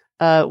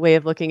way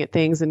of looking at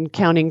things and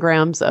counting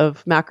grams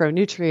of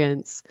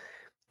macronutrients,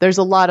 there's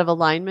a lot of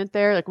alignment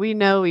there. Like, we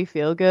know we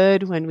feel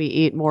good when we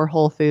eat more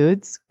whole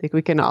foods. Like,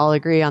 we can all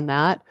agree on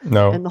that.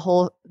 No. And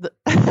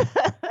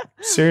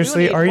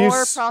Seriously, are you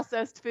more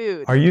processed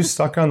food? Are you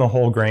stuck on the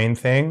whole grain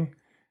thing?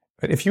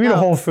 But if you eat a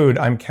whole food,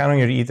 I'm counting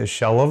you to eat the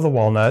shell of the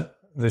walnut,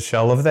 the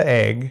shell of the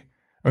egg.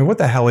 I mean, what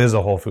the hell is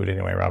a whole food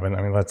anyway, Robyn?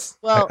 I mean,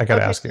 I got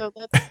to ask you. So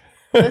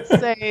let's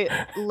say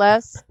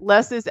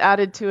less is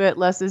added to it,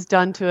 less is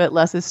done to it,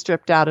 less is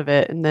stripped out of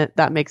it, and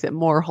that makes it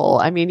more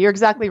whole. I mean, you're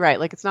exactly right.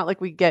 Like, it's not like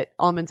we get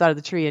almonds out of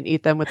the tree and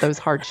eat them with those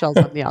hard shells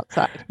on the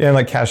outside. Yeah, and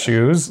like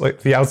cashews,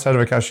 like the outside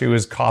of a cashew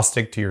is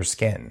caustic to your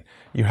skin.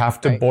 You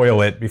have to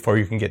boil it before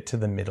you can get to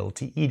the middle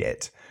to eat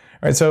it.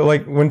 Right. So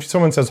like when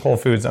someone says whole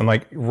foods, I'm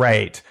like,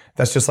 right,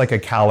 that's just like a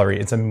calorie.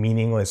 It's a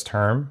meaningless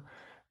term.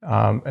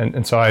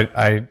 And so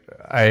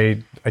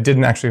I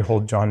didn't actually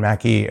hold John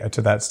Mackey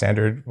to that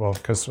standard. Well,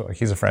 because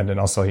he's a friend, and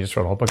also he just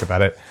wrote a whole book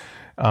about it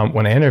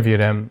when I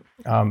interviewed him.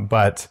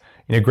 But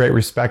great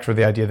respect for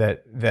the idea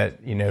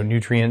that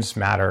nutrients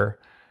matter,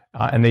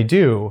 and they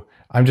do.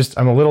 I'm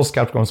a little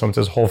skeptical when someone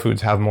says whole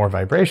foods have more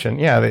vibration.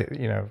 Yeah,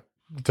 it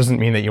doesn't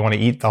mean that you want to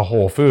eat the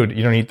whole food.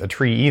 You don't eat the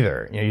tree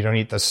either. You don't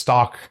eat the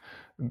stalk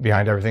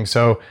behind everything.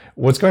 So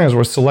what's going on is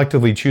we're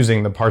selectively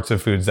choosing the parts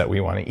of foods that we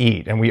want to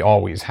eat, and we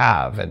always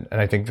have. And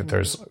I think that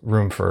there's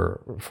room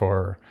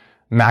for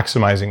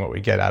maximizing what we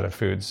get out of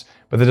foods.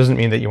 But that doesn't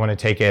mean that you want to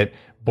take it,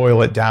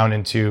 boil it down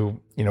into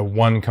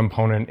one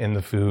component in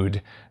the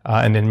food,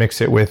 and then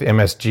mix it with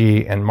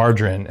MSG and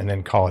margarine, and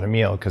then call it a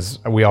meal, because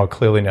we all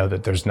clearly know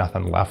that there's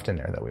nothing left in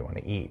there that we want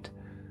to eat.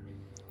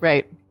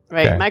 Right.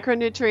 Okay.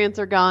 Micronutrients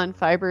are gone,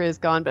 fiber is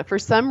gone, but for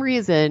some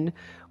reason,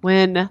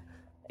 when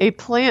a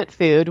plant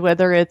food,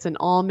 whether it's an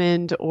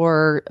almond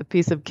or a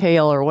piece of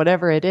kale or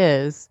whatever it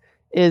is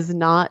is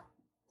not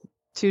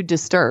too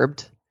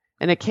disturbed,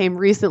 and it came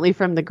recently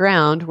from the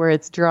ground where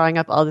it's drawing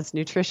up all this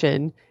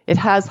nutrition, it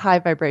has high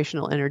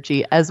vibrational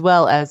energy as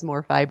well as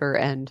more fiber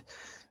and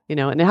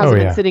and it hasn't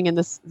been sitting in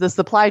the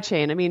supply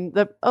chain. I mean,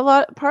 part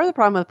of the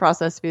problem with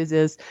processed foods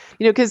is,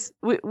 because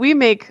we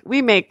make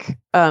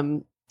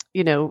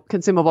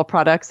consumable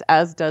products,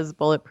 as does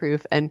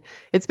Bulletproof, and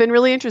it's been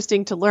really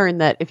interesting to learn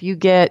that if you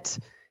get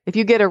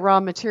a raw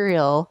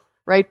material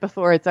right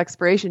before its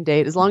expiration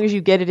date, as long as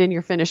you get it in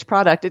your finished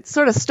product, it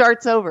sort of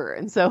starts over.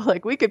 And so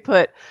like we could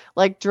put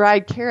like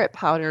dried carrot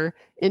powder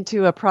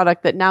into a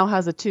product that now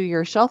has a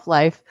 2-year shelf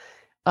life.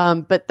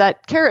 But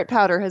that carrot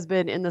powder has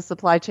been in the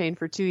supply chain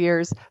for 2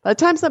 years. By the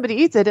time somebody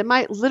eats it, it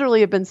might literally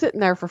have been sitting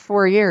there for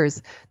 4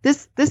 years.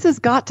 This has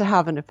got to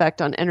have an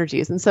effect on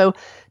energies. And so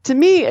to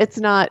me,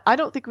 I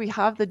don't think we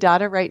have the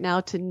data right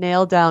now to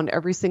nail down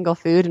every single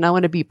food. And I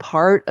want to be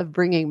part of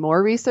bringing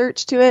more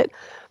research to it.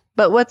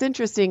 But what's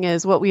interesting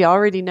is what we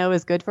already know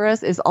is good for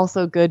us is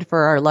also good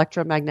for our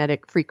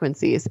electromagnetic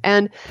frequencies.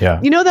 And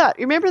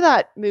remember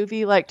that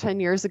movie like 10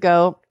 years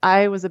ago?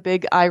 I was a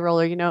big eye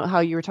roller. You know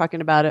how you were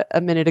talking about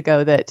a minute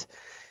ago that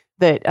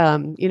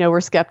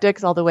we're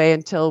skeptics all the way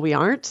until we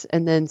aren't.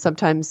 And then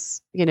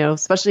sometimes,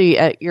 especially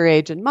at your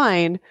age and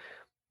mine,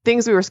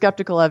 things we were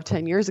skeptical of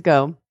 10 years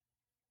ago,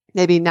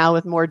 maybe now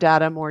with more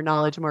data, more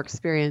knowledge, more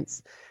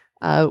experience,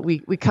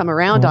 we come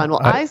around on.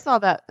 Well, I saw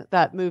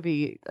that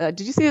movie.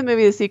 Did you see the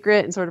movie The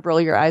Secret and sort of roll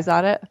your eyes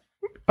at it?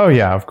 Oh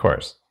yeah, of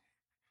course.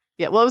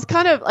 Yeah, well, it was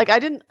kind of like I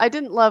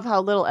didn't love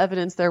how little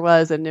evidence there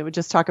was, and it would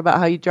just talk about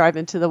how you drive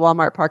into the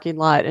Walmart parking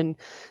lot and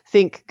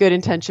think good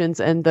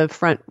intentions, and the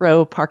front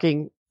row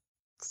parking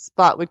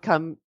spot would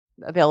come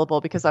available,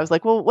 because I was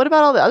like, well, what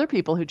about all the other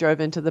people who drove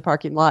into the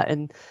parking lot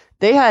and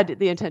they had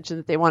the intention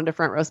that they wanted a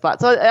front row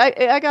spot? So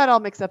I got all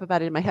mixed up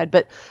about it in my head.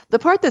 But the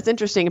part that's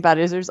interesting about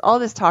it is there's all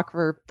this talk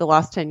for the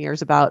last 10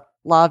 years about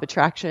law of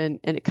attraction,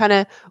 and it kind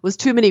of was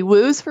too many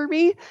woos for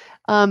me.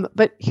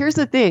 But here's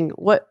the thing.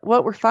 What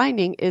we're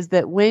finding is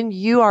that when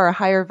you are a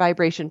higher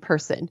vibration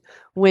person,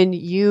 when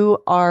you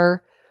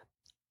are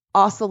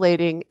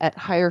oscillating at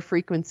higher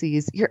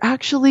frequencies, you're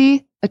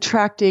actually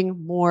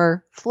attracting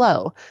more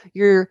flow.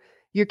 You're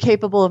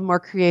capable of more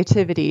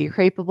creativity, you're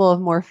capable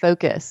of more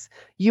focus.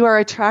 You are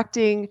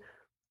attracting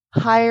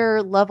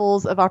higher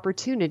levels of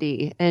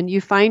opportunity. And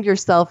you find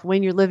yourself,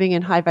 when you're living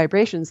in high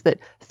vibrations, that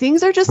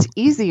things are just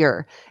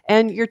easier.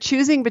 And you're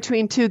choosing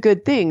between two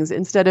good things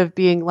instead of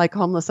being like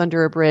homeless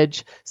under a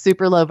bridge,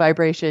 super low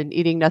vibration,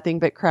 eating nothing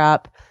but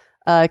crap,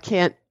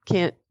 can't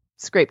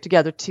scrape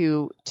together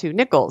two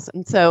nickels.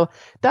 And so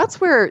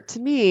that's where, to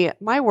me,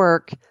 my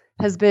work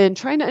has been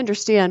trying to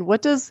understand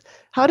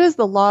how does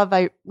the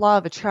law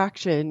of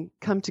attraction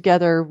come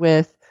together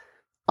with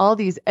all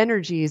these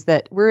energies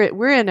that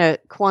we're in a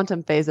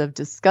quantum phase of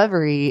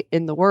discovery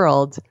in the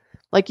world.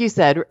 Like you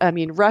said, I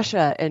mean,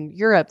 Russia and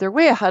Europe, they're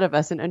way ahead of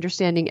us in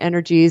understanding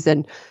energies,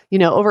 and,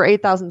 over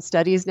 8,000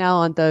 studies now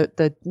on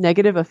the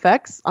negative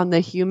effects on the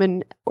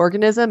human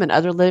organism and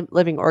other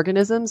living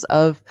organisms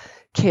of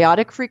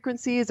chaotic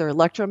frequencies or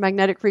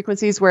electromagnetic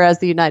frequencies, whereas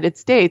the United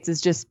States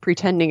is just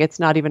pretending it's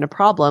not even a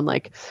problem.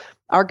 Like,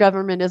 our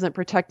government isn't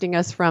protecting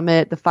us from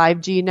it. The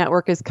 5G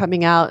network is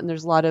coming out, and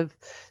there's a lot of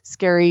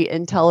scary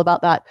intel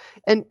about that.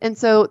 And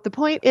so the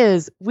point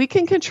is, we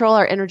can control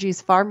our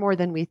energies far more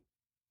than we.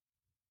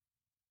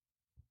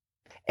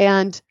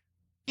 And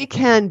we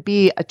can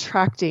be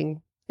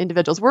attracting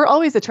individuals. We're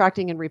always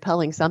attracting and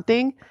repelling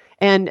something.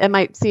 And it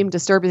might seem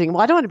disturbing.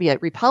 Well, I don't want to be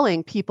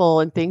repelling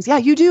people and things. Yeah,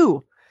 you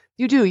do.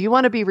 You do. You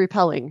want to be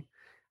repelling.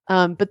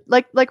 But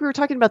like we were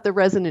talking about the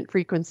resonant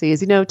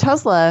frequencies,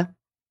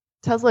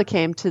 Tesla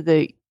came to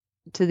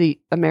the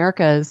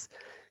Americas,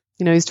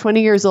 he's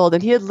 20 years old,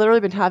 and he had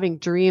literally been having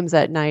dreams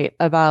at night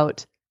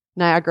about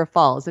Niagara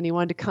Falls, and he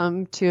wanted to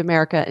come to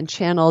America and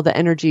channel the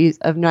energies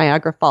of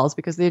Niagara Falls,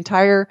 because the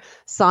entire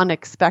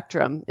sonic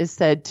spectrum is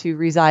said to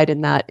reside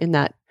in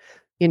that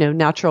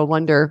natural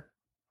wonder.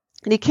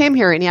 And he came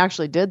here and he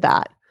actually did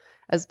that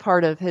as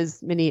part of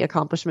his many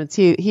accomplishments.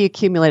 He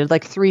accumulated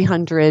like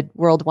 300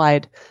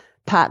 worldwide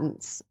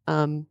patents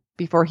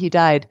before he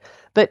died.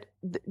 But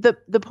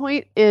the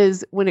point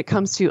is, when it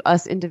comes to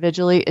us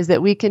individually, is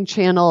that we can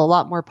channel a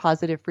lot more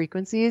positive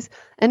frequencies.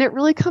 And it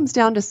really comes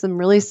down to some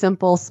really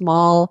simple,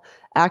 small,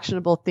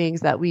 actionable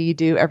things that we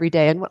do every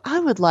day. And what I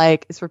would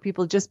like is for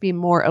people to just be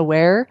more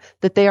aware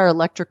that they are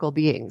electrical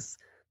beings,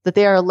 that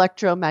they are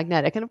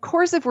electromagnetic. And of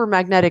course, if we're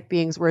magnetic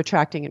beings, we're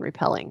attracting and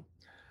repelling.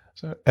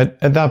 So at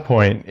that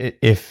point,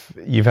 if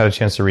you've had a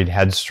chance to read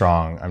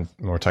Headstrong,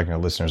 we're talking to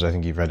listeners, I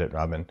think you've read it,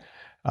 Robyn.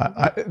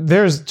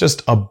 There's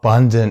just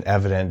abundant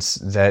evidence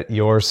that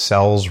your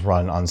cells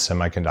run on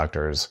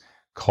semiconductors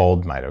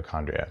called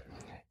mitochondria,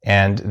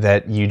 and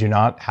that you do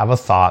not have a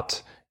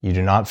thought, you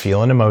do not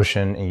feel an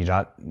emotion, and you do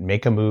not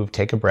make a move,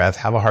 take a breath,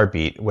 have a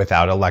heartbeat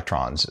without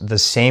electrons, the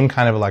same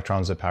kind of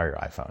electrons that power your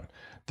iPhone.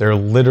 They're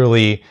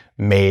literally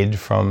made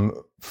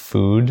from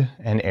food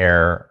and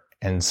air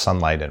and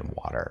sunlight and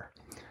water.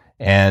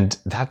 And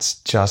that's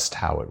just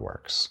how it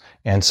works.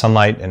 And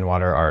sunlight and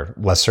water are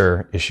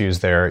lesser issues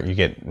there. You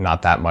get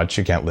not that much.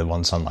 You can't live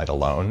on sunlight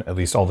alone. At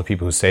least all the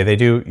people who say they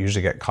do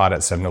usually get caught at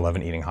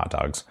 7-Eleven eating hot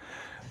dogs.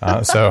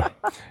 So,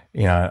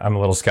 I'm a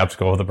little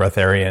skeptical of the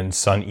breatharian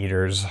sun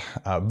eaters,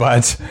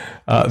 but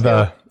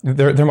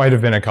there might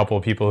have been a couple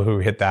of people who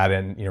hit that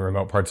in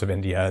remote parts of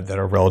India that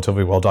are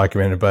relatively well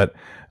documented, but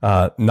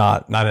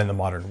not in the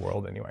modern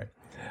world anyway.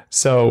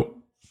 So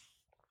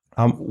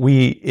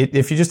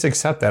if you just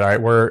accept that, all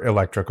right, we're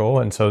electrical,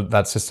 and so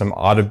that system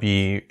ought to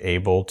be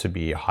able to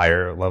be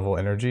higher level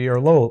energy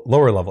or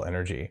lower level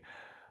energy.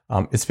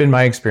 It's been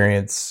my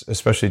experience,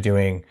 especially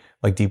doing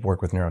like deep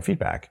work with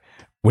neurofeedback,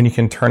 when you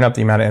can turn up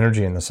the amount of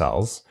energy in the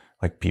cells,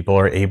 like people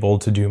are able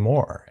to do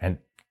more. And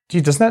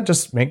doesn't that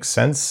just make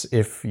sense?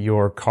 If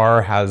your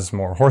car has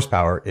more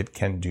horsepower, it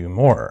can do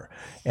more.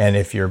 And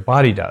if your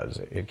body does,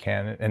 it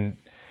can. And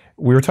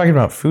we were talking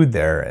about food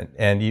there,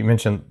 and you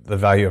mentioned the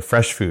value of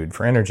fresh food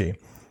for energy.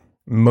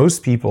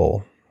 Most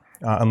people,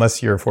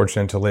 unless you're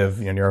fortunate to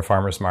live near a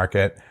farmer's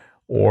market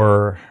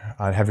or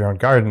have your own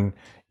garden,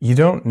 you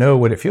don't know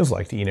what it feels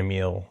like to eat a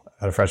meal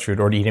out of fresh food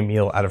or to eat a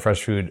meal out of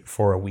fresh food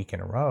for a week in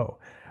a row.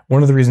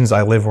 One of the reasons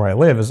I live where I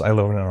live is I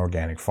live on an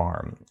organic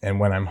farm. And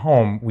when I'm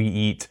home, we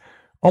eat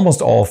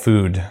almost all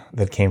food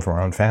that came from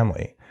our own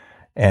family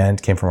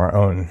and came from our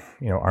own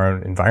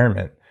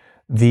environment.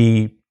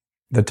 The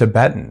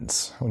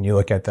Tibetans, when you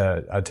look at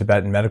the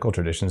Tibetan medical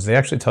traditions, they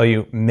actually tell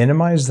you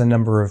minimize the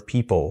number of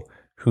people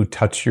who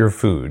touch your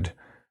food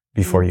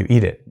before you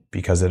eat it,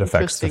 because it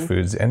affects the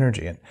food's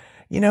energy.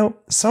 And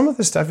some of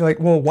the stuff you're like,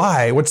 well,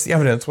 why? What's the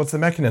evidence? What's the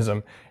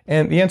mechanism?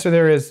 And the answer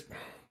there is,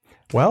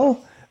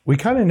 well, we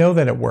kind of know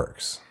that it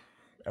works,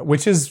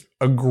 which is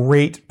a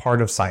great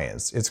part of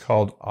science. It's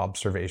called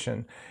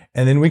observation.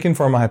 And then we can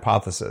form a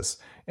hypothesis.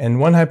 And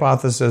one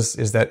hypothesis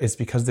is that it's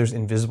because there's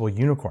invisible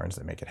unicorns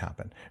that make it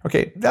happen.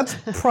 Okay, that's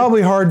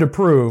probably hard to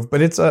prove,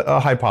 but it's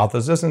a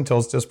hypothesis until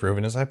it's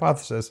disproven as a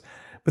hypothesis.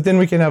 But then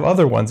we can have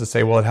other ones that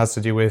say, well, it has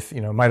to do with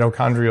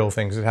mitochondrial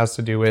things. It has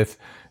to do with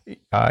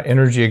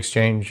energy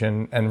exchange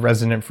and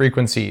resonant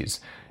frequencies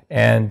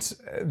and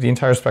the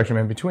entire spectrum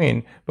in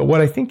between. But what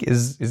I think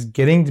is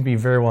getting to be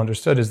very well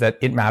understood is that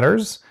it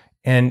matters,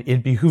 and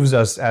it behooves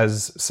us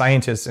as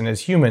scientists and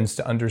as humans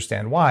to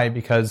understand why,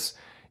 because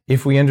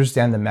if we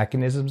understand the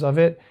mechanisms of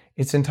it,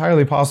 it's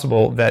entirely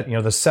possible that the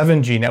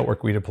 7G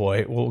network we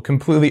deploy will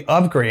completely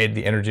upgrade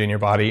the energy in your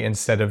body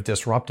instead of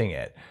disrupting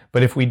it.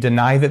 But if we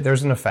deny that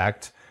there's an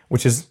effect,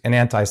 which is an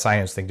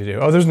anti-science thing to do,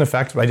 there's an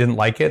effect, but I didn't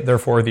like it,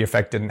 therefore the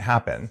effect didn't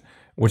happen,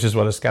 which is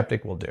what a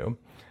skeptic will do.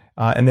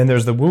 And then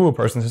there's the woo-woo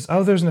person who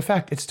says, there's an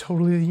effect, it's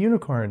totally the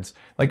unicorns.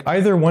 Like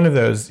either one of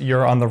those,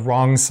 you're on the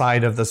wrong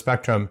side of the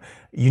spectrum.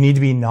 You need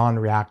to be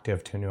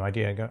non-reactive to a new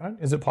idea and go,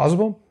 is it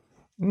plausible?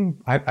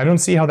 I don't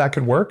see how that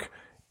could work.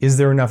 Is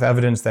there enough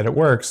evidence that it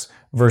works,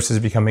 versus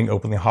becoming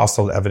openly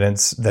hostile to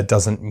evidence that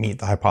doesn't meet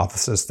the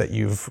hypothesis that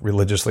you've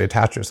religiously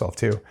attached yourself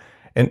to?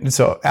 And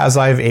so as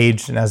I've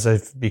aged and as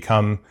I've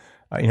become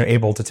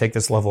able to take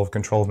this level of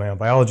control of my own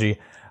biology,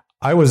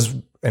 I was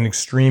an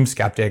extreme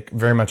skeptic,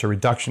 very much a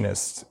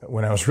reductionist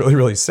when I was really,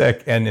 really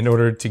sick. And in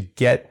order to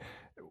get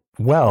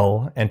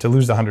well and to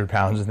lose 100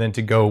 pounds and then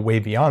to go way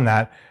beyond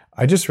that,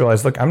 I just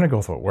realized, look, I'm going to go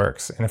with what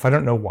works. And if I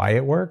don't know why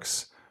it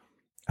works,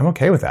 I'm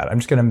okay with that. I'm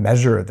just going to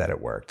measure that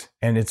it worked.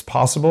 And it's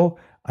possible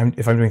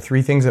if I'm doing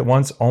 3 things at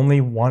once,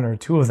 only 1 or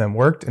 2 of them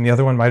worked, and the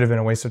other one might have been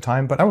a waste of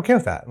time, but I'm okay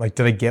with that. Like,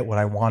 did I get what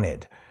I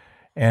wanted?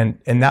 And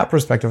that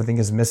perspective, I think,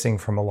 is missing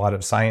from a lot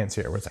of science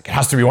here, where it's like, it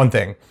has to be one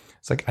thing.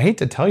 It's like, I hate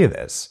to tell you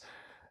this.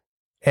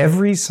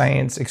 Every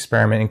science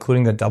experiment,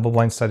 including the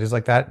double-blind studies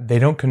like that, they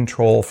don't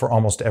control for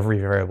almost every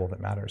variable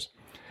that matters.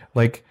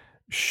 Like,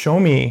 show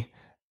me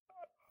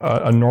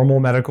a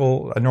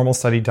normal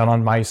study done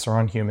on mice or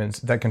on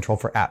humans that control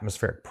for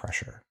atmospheric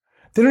pressure.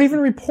 They don't even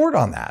report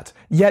on that.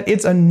 Yet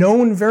it's a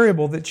known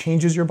variable that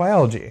changes your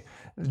biology.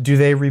 Do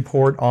they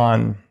report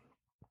on,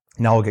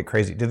 now we'll get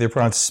crazy, do they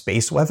report on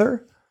space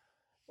weather?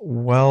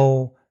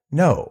 Well,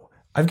 no.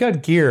 I've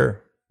got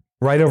gear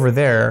right over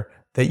there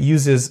that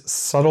uses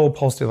subtle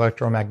pulsed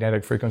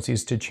electromagnetic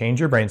frequencies to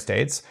change your brain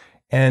states.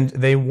 And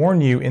they warn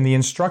you in the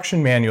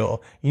instruction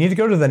manual, you need to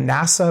go to the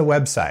NASA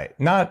website,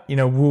 not,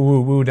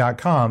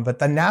 woo-woo-woo.com, but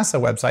the NASA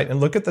website and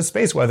look at the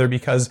space weather,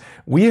 because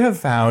we have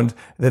found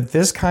that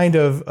this kind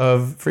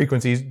of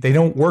frequencies, they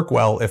don't work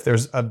well if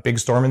there's a big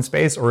storm in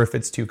space or if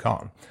it's too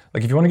calm.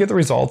 Like if you want to get the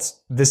results,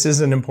 this is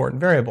an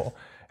important variable.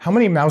 How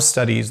many mouse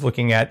studies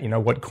looking at,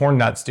 what corn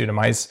nuts do to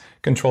mice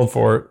controlled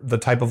for the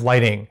type of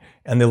lighting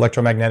and the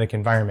electromagnetic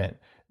environment?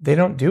 They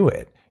don't do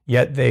it.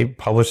 Yet they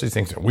publish these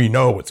things and we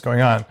know what's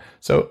going on.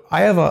 So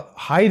I have a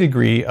high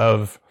degree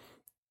of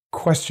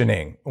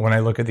questioning when I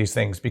look at these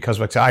things, because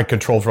like I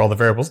controlled for all the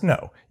variables.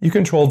 No, you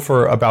controlled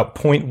for about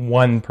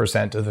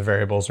 0.1% of the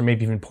variables, or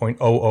maybe even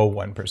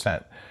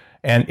 0.001%.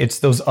 And it's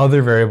those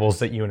other variables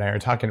that you and I are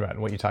talking about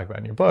and what you talk about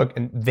in your book,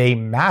 and they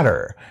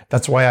matter.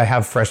 That's why I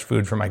have fresh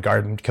food from my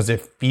garden, because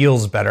it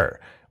feels better.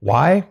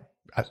 Why?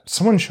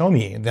 someone show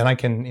me, then I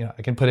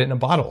can put it in a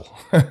bottle.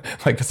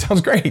 Like, that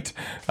sounds great.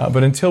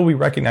 But until we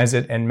recognize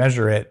it and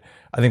measure it,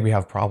 I think we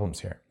have problems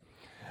here.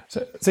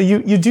 So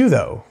you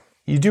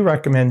do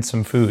recommend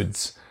some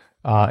foods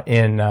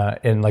in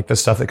like the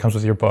stuff that comes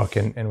with your book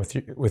and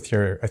with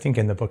your I think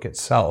in the book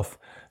itself.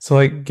 So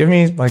like, give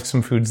me like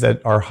some foods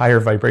that are higher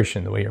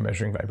vibration, the way you're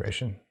measuring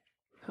vibration.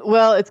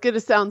 Well, it's going to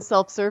sound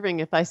self-serving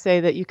if I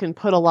say that you can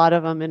put a lot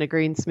of them in a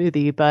green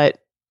smoothie, but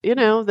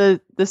the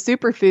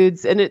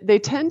superfoods, and they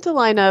tend to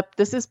line up.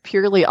 This is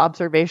purely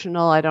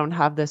observational. I don't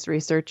have this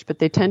research, but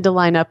they tend to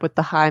line up with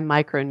the high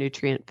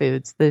micronutrient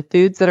foods. The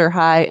foods that are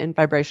high in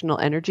vibrational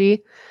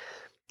energy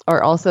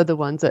are also the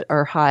ones that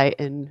are high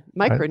in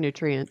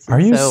micronutrients. Are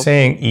you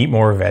saying eat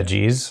more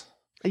veggies?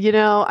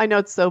 I know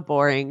it's so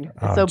boring.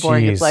 It's so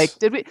boring. Geez. It's like,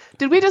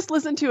 did we just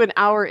listen to an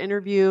hour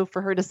interview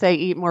for her to say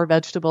eat more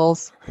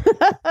vegetables?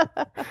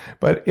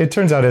 But it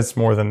turns out it's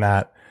more than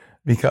that,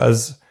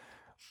 because,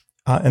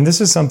 and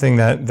this is something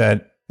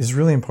that is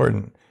really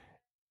important.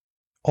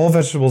 All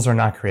vegetables are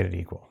not created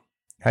equal.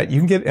 Right? You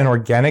can get an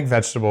organic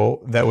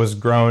vegetable that was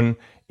grown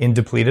in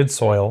depleted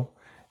soil,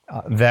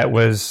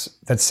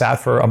 that sat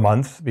for a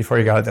month before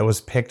you got it, that was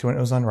picked when it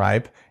was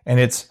unripe, and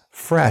it's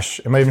fresh.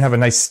 It might even have a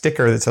nice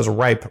sticker that says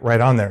ripe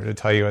right on there to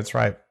tell you it's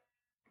ripe.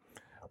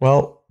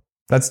 Well,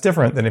 that's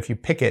different than if you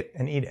pick it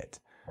and eat it.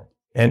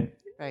 And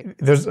right.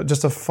 There's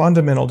just a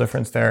fundamental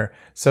difference there.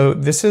 So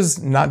this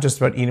is not just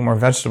about eating more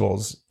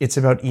vegetables. It's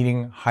about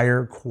eating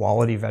higher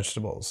quality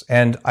vegetables.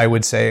 And I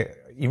would say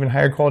even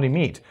higher quality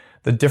meat.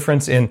 The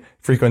difference in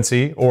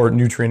frequency or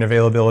nutrient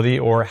availability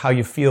or how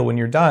you feel when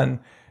you're done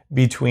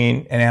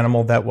between an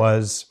animal that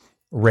was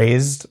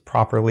raised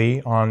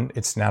properly on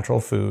its natural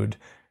food,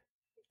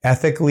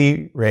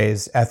 ethically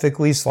raised,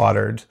 ethically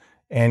slaughtered,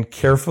 and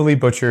carefully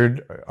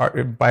butchered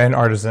by an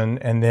artisan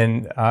and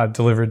then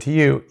delivered to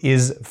you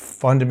is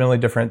fundamentally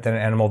different than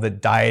an animal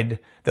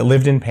that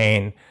lived in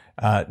pain,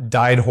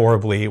 died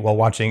horribly while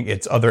watching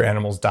its other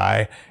animals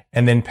die,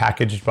 and then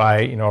packaged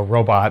by a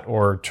robot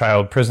or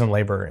child prison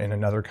labor in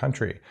another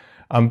country.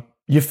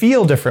 You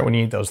feel different when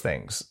you eat those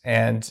things.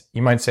 And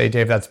you might say,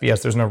 Dave, that's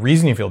BS. There's no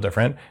reason you feel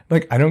different.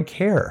 Like, I don't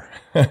care.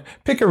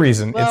 Pick a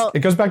reason. Well,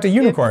 it goes back to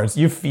unicorns.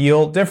 You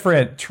feel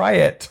different. Try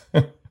it.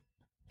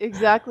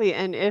 Exactly.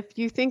 And if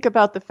you think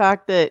about the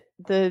fact that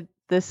the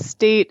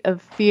state of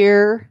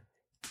fear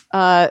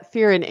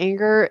and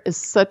anger is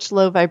such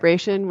low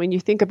vibration, when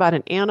you think about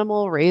an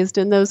animal raised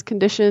in those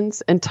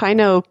conditions, and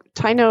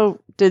Tyno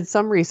did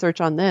some research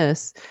on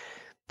this,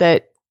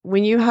 that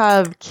when you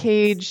have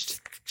caged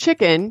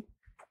chicken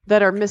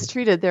that are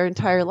mistreated their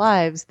entire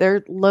lives,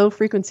 they're low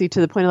frequency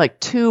to the point of like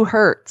 2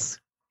 hertz.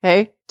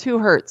 Okay, 2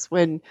 hertz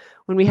when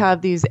we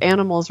have these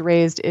animals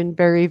raised in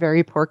very,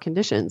 very poor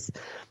conditions.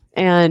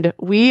 And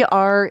we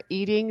are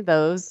eating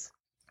those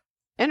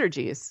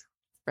energies,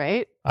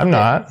 right? I'm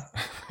not.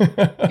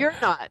 You're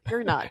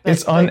not.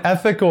 It's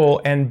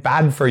unethical and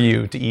bad for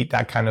you to eat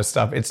that kind of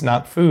stuff. It's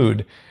not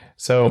food.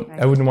 So okay.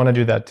 I wouldn't want to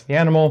do that to the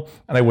animal,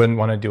 and I wouldn't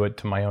want to do it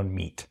to my own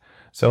meat.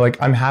 So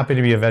like, I'm happy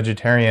to be a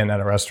vegetarian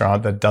at a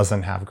restaurant that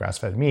doesn't have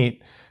grass-fed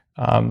meat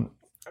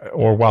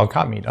or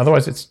wild-caught meat.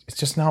 Otherwise, it's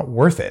just not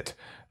worth it.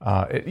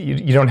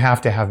 You don't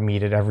have to have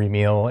meat at every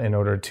meal in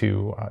order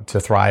to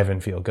thrive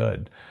and feel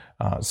good.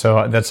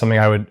 So that's something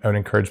I would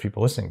encourage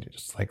people listening to.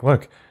 Just like,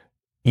 look,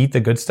 eat the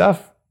good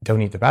stuff,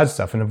 don't eat the bad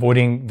stuff. And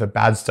avoiding the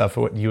bad stuff,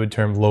 what you would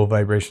term low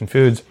vibration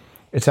foods,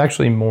 it's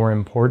actually more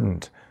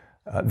important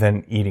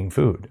than eating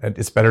food.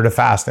 It's better to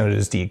fast than it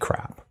is to eat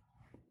crap.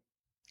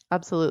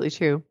 Absolutely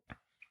true.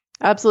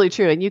 Absolutely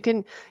true.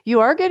 And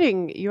you are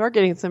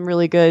getting some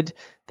really good,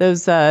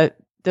 those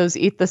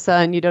eat the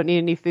sun. You don't need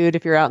any food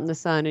if you're out in the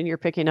sun and you're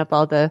picking up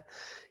all the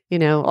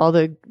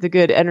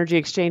good energy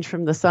exchange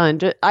from the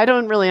sun. I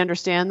don't really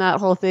understand that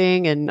whole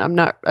thing. And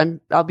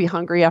I'll be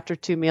hungry after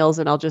 2 meals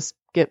and I'll just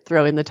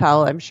throw in the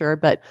towel, I'm sure.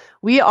 But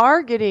we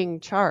are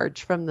getting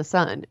charge from the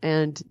sun,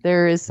 and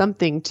there is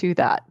something to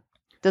that.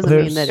 Doesn't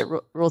mean that it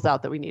rules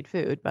out that we need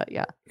food, but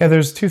yeah. Yeah,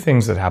 there's 2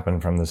 things that happen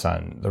from the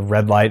sun. The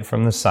red light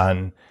from the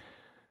sun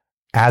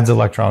adds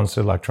electrons to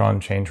electron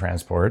chain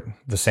transport,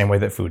 the same way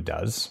that food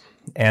does.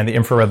 And the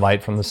infrared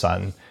light from the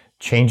sun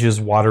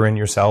changes water in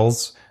your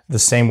cells the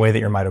same way that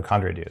your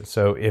mitochondria do.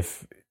 So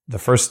if the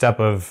first step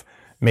of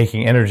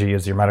making energy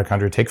is your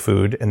mitochondria take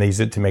food and they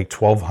use it to make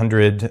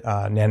 1200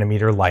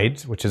 nanometer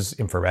light, which is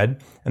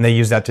infrared, and they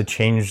use that to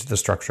change the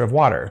structure of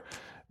water.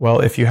 Well,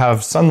 if you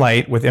have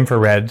sunlight with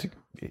infrared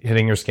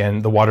hitting your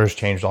skin, the water's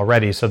changed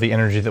already. So the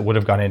energy that would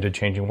have gone into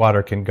changing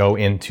water can go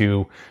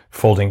into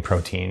folding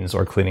proteins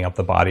or cleaning up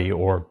the body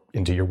or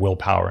into your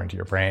willpower, into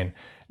your brain.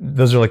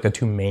 Those are like the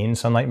 2 main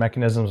sunlight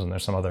mechanisms, and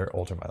there's some other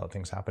ultraviolet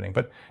things happening.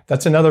 But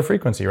that's another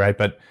frequency, right?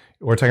 But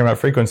we're talking about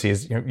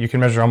frequencies. You can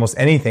measure almost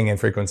anything in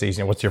frequencies.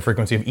 What's your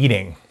frequency of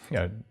eating?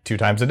 2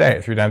 times a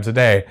day, 3 times a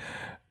day.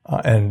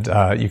 And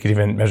you could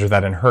even measure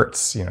that in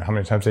hertz. How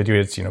many times they do it,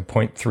 it's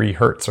 0.3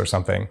 hertz or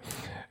something.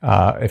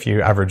 If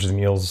you average the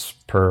meals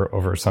per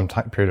over some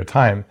period of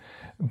time.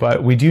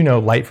 But we do know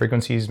light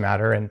frequencies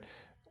matter. And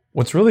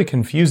what's really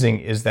confusing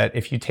is that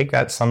if you take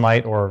that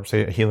sunlight or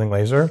say a healing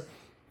laser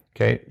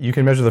Okay, you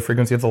can measure the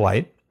frequency of the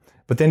light,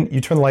 but then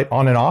you turn the light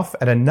on and off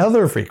at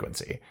another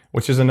frequency,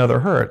 which is another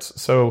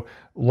hertz. So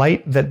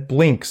light that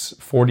blinks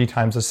 40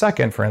 times a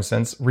second, for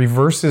instance,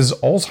 reverses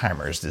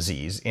Alzheimer's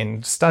disease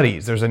in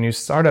studies. There's a new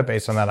startup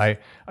based on that. I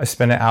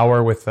spent an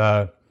hour with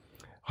a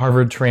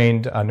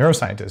Harvard-trained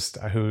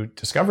neuroscientist who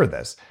discovered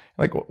this.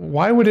 Like,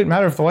 why would it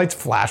matter if the lights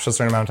flash a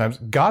certain amount of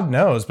times? God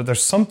knows, but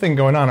there's something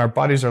going on. Our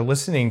bodies are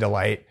listening to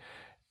light.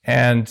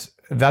 And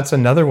that's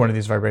another one of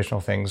these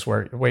vibrational things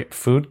where, wait,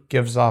 food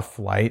gives off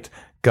light,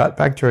 gut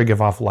bacteria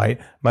give off light,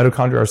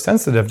 mitochondria are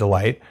sensitive to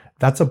light.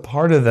 That's a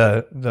part of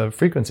the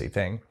frequency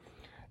thing.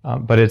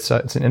 But it's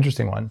an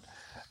interesting one.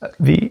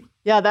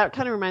 That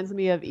kind of reminds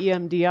me of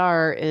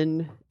EMDR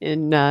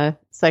in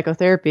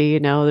psychotherapy.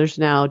 There's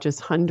now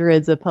just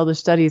hundreds of published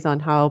studies on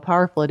how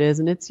powerful it is,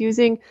 and it's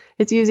using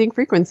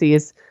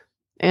frequencies,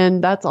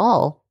 and that's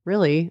all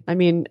really. I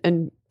mean,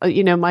 and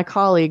my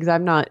colleagues,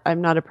 I'm not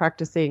a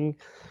practicing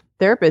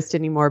therapist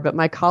anymore, but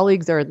my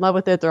colleagues are in love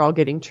with it. They're all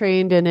getting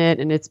trained in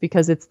it, and it's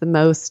because it's the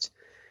most,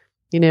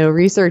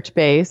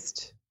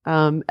 research-based,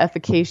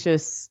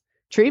 efficacious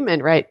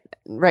treatment right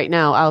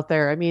now out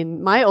there. I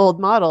mean, my old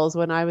models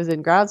when I was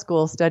in grad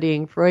school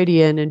studying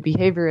Freudian and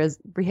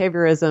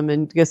behaviorism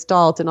and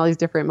Gestalt and all these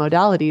different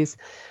modalities,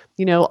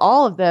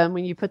 all of them,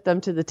 when you put them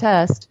to the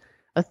test,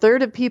 a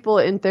third of people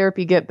in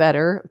therapy get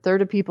better, a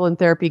third of people in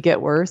therapy get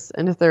worse,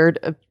 and a third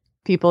of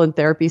people in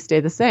therapy stay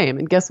the same.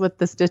 And guess what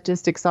the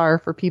statistics are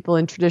for people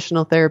in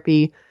traditional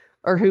therapy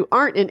or who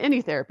aren't in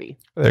any therapy?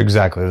 They're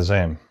exactly the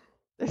same.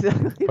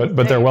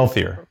 But they're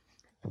wealthier.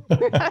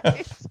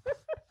 Right.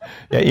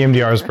 Yeah,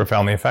 EMDR is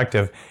profoundly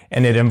effective,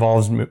 and it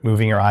involves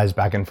moving your eyes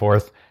back and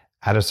forth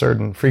at a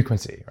certain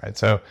frequency, right?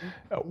 So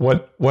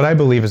what I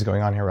believe is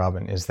going on here,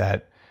 Robyn, is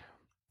that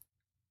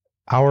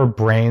our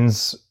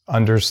brains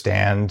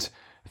understand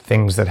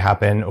things that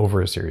happen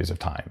over a series of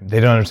time. They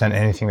don't understand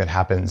anything that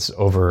happens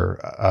over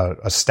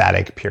a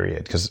static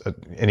period, because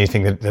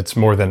anything that's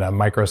more than a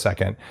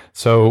microsecond.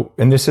 So,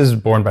 and this is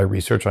borne by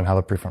research on how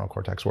the prefrontal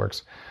cortex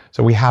works.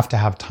 So we have to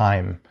have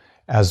time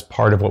as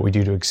part of what we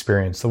do to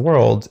experience the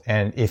world.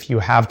 And if you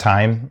have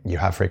time, you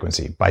have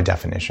frequency by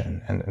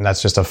definition. And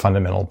that's just a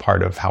fundamental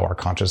part of how our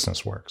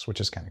consciousness works,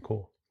 which is kind of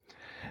cool.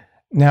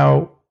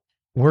 Now,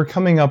 we're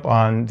coming up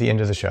on the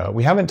end of the show.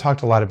 We haven't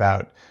talked a lot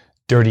about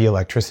dirty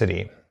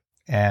electricity.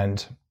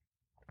 And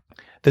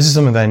this is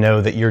something that I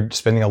know that you're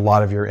spending a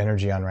lot of your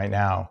energy on right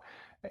now.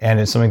 And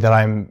it's something that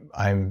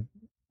I'm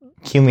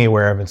keenly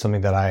aware of, and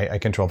something that I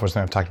control for,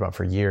 something I've talked about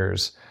for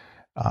years.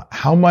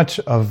 How much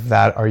of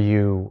that are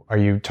you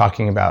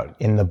talking about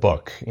in the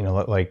book?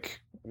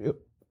 Like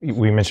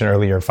we mentioned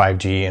earlier,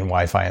 5G and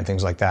Wi-Fi and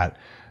things like that.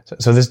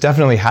 So this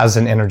definitely has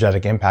an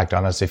energetic impact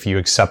on us if you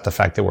accept the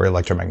fact that we're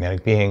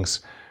electromagnetic beings.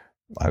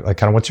 Like,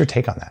 kind of, what's your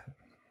take on that?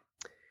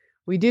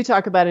 We do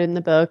talk about it in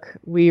the book.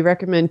 We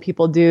recommend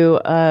people do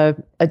a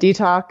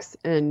detox,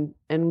 and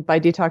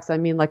by detox I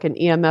mean like an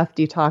EMF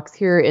detox.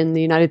 Here in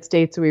the United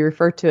States, we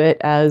refer to it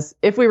as,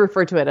 if we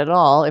refer to it at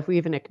all, if we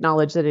even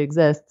acknowledge that it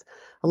exists,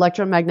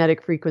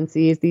 electromagnetic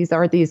frequencies. These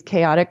are these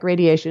chaotic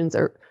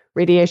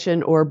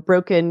radiation or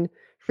broken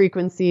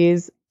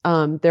frequencies.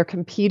 They're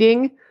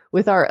competing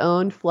with our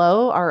own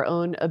flow, our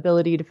own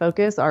ability to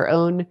focus, our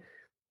own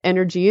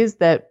energies.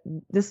 That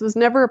this was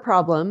never a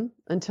problem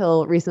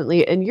until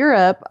recently. In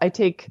Europe, I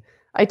take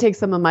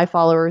some of my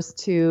followers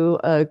to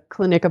a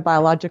clinic of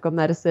biological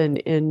medicine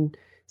in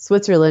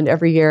Switzerland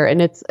every year,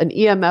 and it's an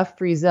EMF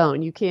free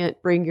zone. You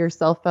can't bring your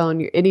cell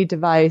phone, any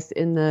device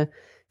in the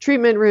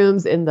treatment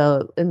rooms, in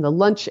the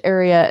lunch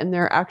area, and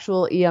there are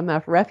actual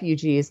EMF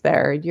refugees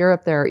there. In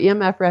Europe, there are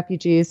EMF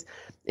refugees.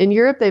 In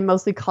Europe, they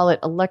mostly call it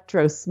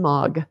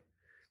electrosmog,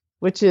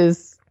 which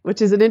is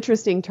an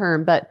interesting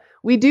term, but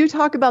we do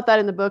talk about that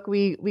in the book.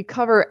 We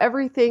cover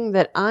everything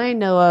that I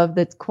know of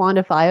that's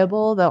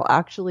quantifiable, that'll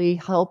actually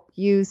help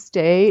you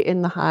stay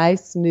in the high,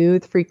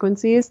 smooth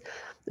frequencies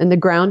and the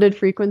grounded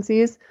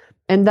frequencies.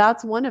 And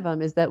that's one of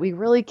them, is that we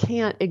really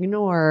can't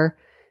ignore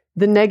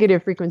the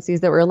negative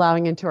frequencies that we're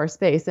allowing into our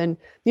space. And,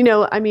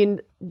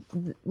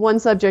 one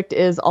subject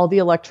is all the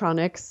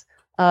electronics.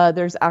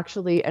 There's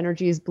actually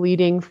energies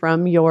bleeding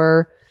from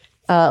your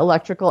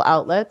electrical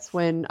outlets.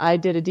 When I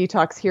did a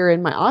detox here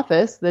in my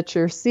office that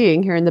you're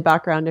seeing here in the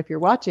background, if you're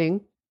watching,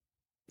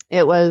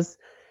 it was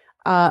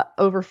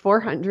over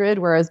 400,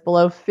 whereas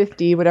below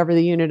 50, whatever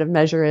the unit of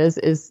measure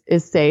is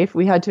safe.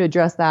 We had to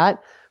address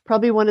that.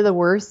 Probably one of the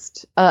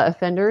worst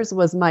offenders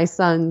was my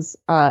son's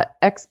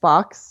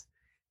Xbox.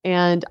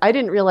 And I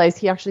didn't realize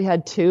he actually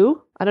had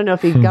two. I don't know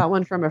if he got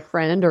one from a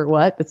friend or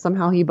what, but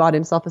somehow he bought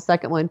himself a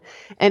second one.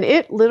 And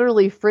it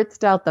literally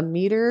fritzed out the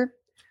meter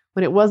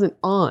when it wasn't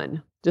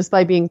on, just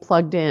by being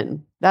plugged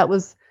in. That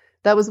was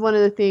one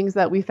of the things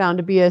that we found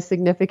to be a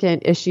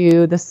significant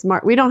issue.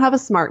 We don't have a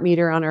smart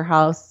meter on our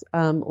house,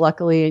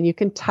 luckily, and you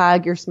can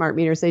tag your smart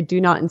meter, say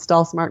do not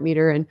install smart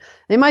meter, and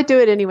they might do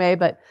it anyway.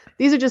 But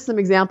these are just some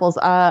examples.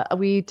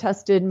 We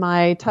tested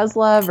my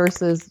Tesla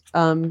versus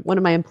one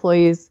of my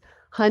employees'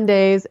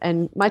 Hyundais,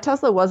 and my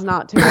Tesla was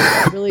not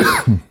terrible. Really,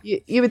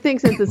 you would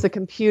think since it's a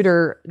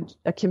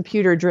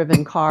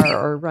computer-driven car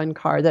or run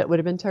car that would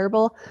have been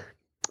terrible,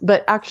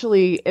 but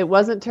actually it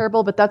wasn't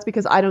terrible. But that's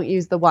because I don't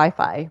use the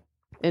Wi-Fi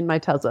in my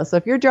Tesla. So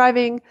if you're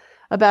driving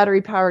a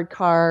battery-powered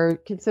car,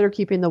 consider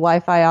keeping the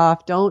Wi-Fi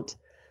off. Don't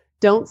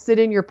sit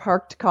in your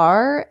parked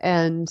car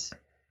and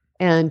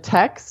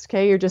text.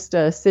 Okay, you're just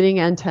a sitting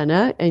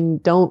antenna,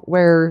 and don't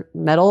wear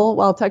metal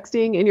while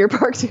texting in your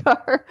parked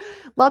car.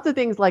 Lots of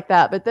things like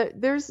that. But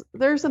there's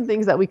some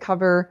things that we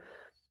cover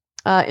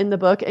in the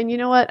book. And you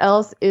know what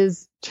else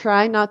is,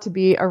 try not to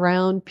be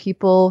around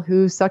people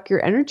who suck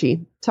your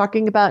energy,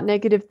 talking about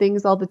negative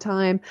things all the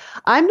time.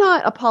 I'm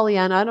not a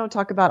Pollyanna. I don't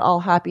talk about all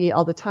happy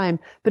all the time.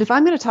 But if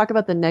I'm going to talk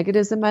about the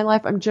negatives in my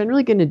life, I'm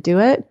generally going to do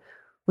it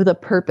with a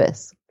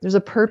purpose. There's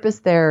a purpose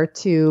there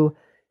to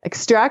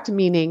extract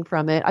meaning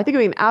from it. I think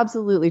we can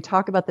absolutely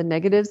talk about the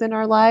negatives in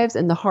our lives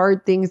and the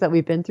hard things that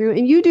we've been through.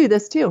 And you do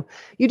this too.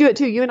 You do it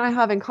too. You and I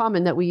have in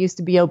common that we used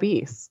to be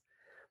obese.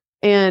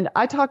 And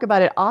I talk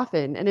about it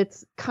often, and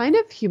it's kind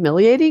of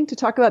humiliating to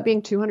talk about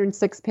being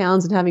 206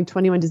 pounds and having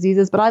 21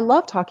 diseases, but I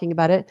love talking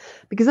about it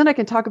because then I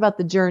can talk about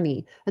the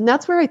journey. And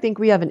that's where I think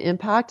we have an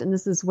impact. And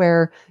this is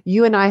where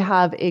you and I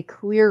have a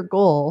clear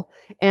goal.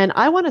 And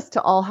I want us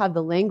to all have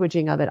the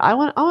languaging of it. I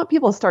want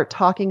people to start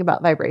talking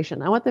about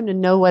vibration. I want them to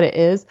know what it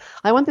is.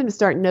 I want them to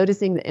start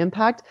noticing the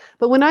impact.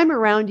 But when I'm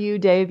around you,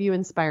 Dave, you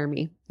inspire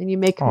me, and you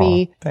make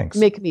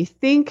me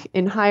think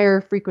in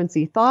higher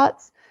frequency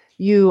thoughts.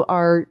 You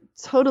are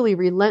totally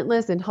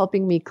relentless in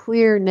helping me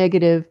clear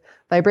negative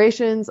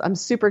vibrations. I'm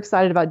super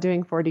excited about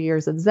doing 40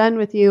 years of Zen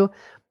with you.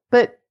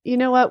 But you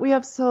know what? We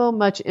have so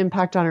much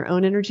impact on our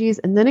own energies.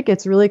 And then it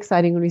gets really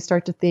exciting when we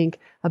start to think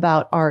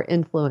about our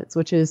influence,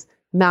 which is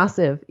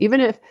massive.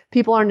 Even if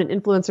people aren't an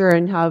influencer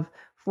and have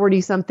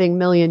 40-something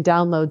million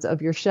downloads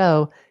of your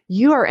show,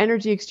 you are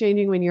energy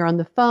exchanging when you're on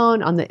the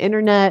phone, on the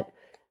internet.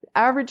 The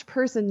average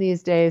person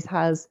these days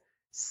has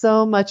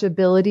so much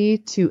ability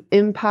to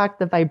impact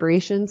the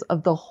vibrations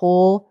of the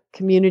whole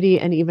community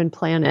and even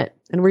planet.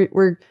 And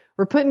we're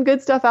putting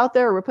good stuff out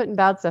there, or we're putting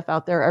bad stuff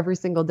out there every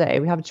single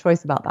day. We have a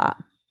choice about that.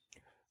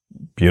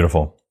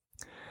 Beautiful.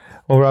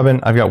 Well,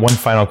 Robyn, I've got one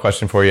final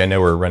question for you. I know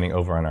we're running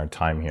over on our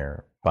time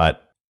here,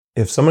 but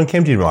if someone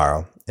came to you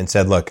tomorrow and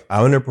said, look,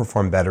 I want to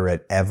perform better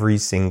at every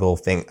single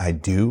thing I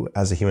do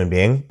as a human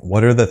being,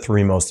 what are the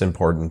 3 most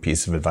important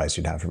pieces of advice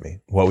you'd have for me?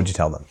 What would you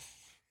tell them?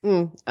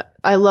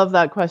 I love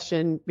that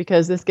question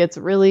because this gets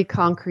really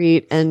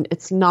concrete and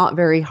it's not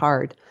very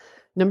hard.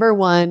 Number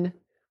 1,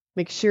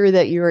 make sure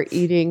that you are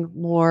eating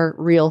more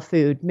real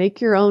food. Make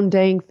your own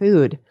dang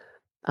food.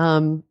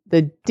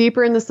 The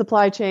deeper in the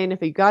supply chain,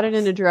 if you got it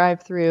in a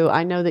drive-through,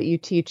 I know that you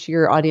teach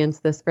your audience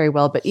this very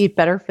well, but eat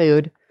better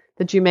food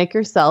that you make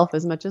yourself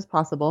as much as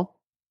possible.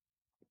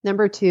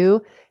 Number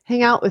 2,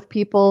 hang out with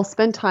people,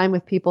 spend time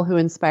with people who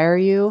inspire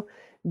you.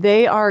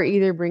 They are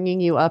either bringing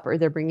you up or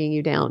they're bringing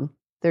you down.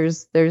 There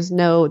is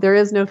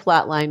no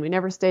flat line. We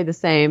never stay the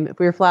same. If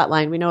we were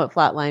flatline, we know what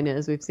flatline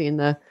is. We've seen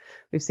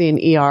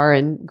ER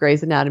and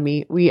Grey's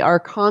Anatomy. We are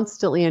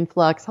constantly in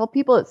flux. Help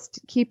people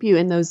keep you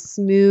in those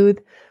smooth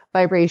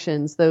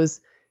vibrations, those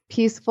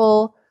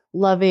peaceful,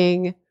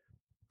 loving,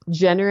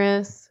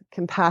 generous,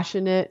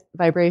 compassionate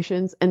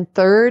vibrations. And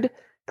 3rd,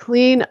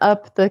 clean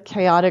up the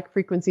chaotic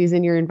frequencies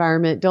in your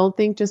environment. Don't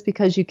think just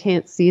because you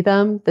can't see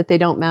them that they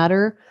don't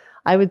matter.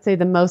 I would say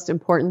the most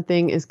important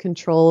thing is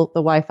control the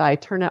Wi-Fi.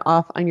 Turn it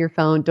off on your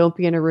phone. Don't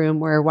be in a room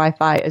where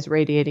Wi-Fi is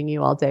radiating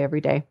you all day,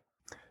 every day.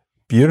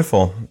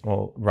 Beautiful.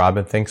 Well,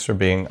 Robyn, thanks for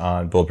being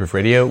on Bulletproof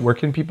Radio. Where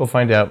can people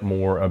find out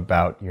more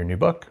about your new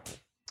book?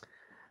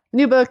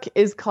 New book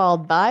is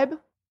called Vibe,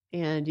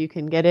 and you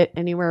can get it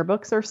anywhere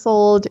books are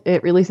sold.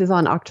 It releases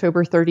on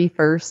October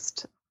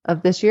 31st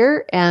of this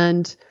year,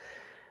 and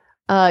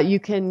you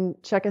can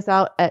check us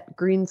out at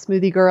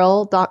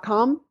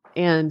greensmoothiegirl.com.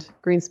 and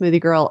Green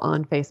Smoothie Girl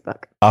on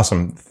Facebook.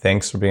 Awesome.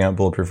 Thanks for being on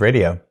Bulletproof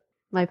Radio.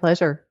 My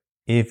pleasure.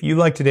 If you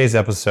like today's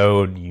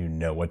episode, you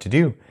know what to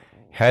do.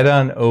 Head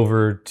on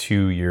over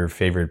to your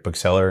favorite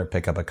bookseller and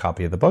pick up a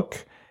copy of the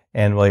book.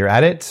 And while you're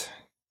at it,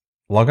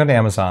 log on to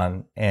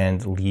Amazon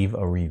and leave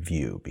a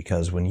review,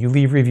 because when you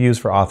leave reviews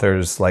for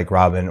authors like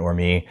Robyn or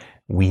me,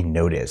 we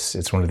notice.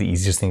 It's one of the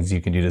easiest things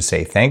you can do to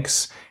say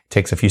thanks. It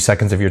takes a few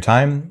seconds of your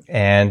time,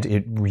 and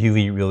it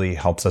really, really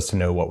helps us to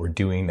know what we're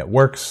doing that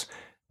works,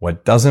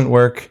 what doesn't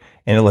work,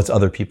 and it lets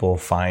other people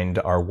find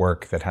our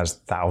work that has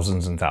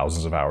thousands and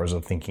thousands of hours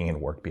of thinking and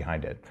work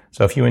behind it.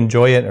 So if you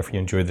enjoy it, or if you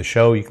enjoy the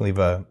show, you can leave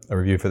a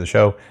review for the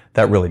show.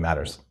 That really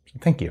matters. So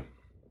thank you.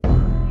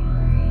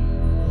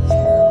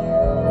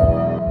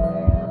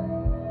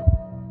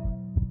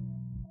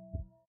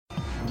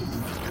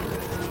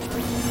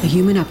 The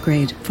Human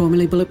Upgrade,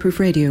 formerly Bulletproof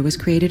Radio, was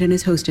created and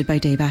is hosted by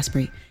Dave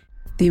Asprey.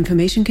 The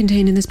information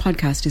contained in this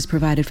podcast is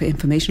provided for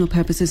informational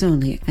purposes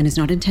only and is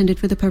not intended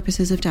for the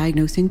purposes of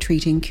diagnosing,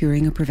 treating,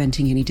 curing, or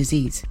preventing any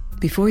disease.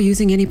 Before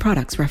using any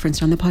products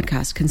referenced on the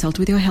podcast, consult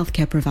with your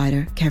healthcare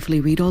provider,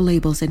 carefully read all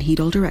labels, and heed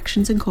all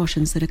directions and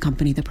cautions that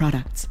accompany the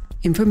products.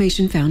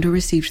 Information found or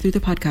received through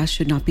the podcast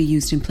should not be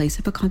used in place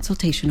of a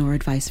consultation or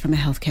advice from a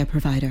healthcare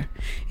provider.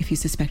 If you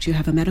suspect you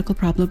have a medical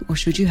problem or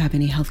should you have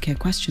any healthcare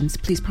questions,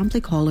 please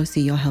promptly call or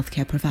see your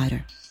healthcare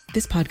provider.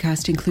 This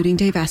podcast, including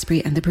Dave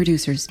Asprey and the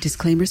producers,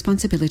 disclaim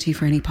responsibility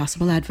for any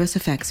possible adverse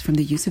effects from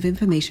the use of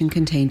information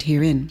contained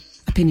herein.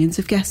 Opinions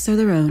of guests are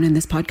their own, and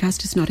this podcast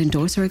does not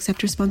endorse or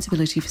accept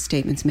responsibility for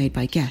statements made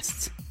by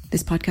guests.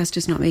 This podcast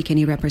does not make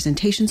any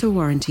representations or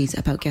warranties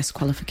about guest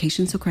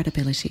qualifications or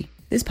credibility.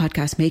 This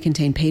podcast may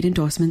contain paid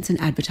endorsements and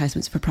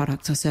advertisements for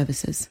products or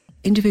services.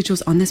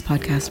 Individuals on this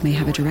podcast may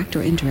have a direct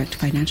or indirect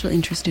financial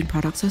interest in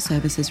products or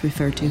services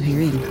referred to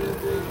herein.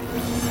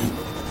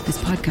 This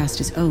podcast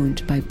is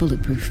owned by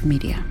Bulletproof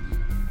Media.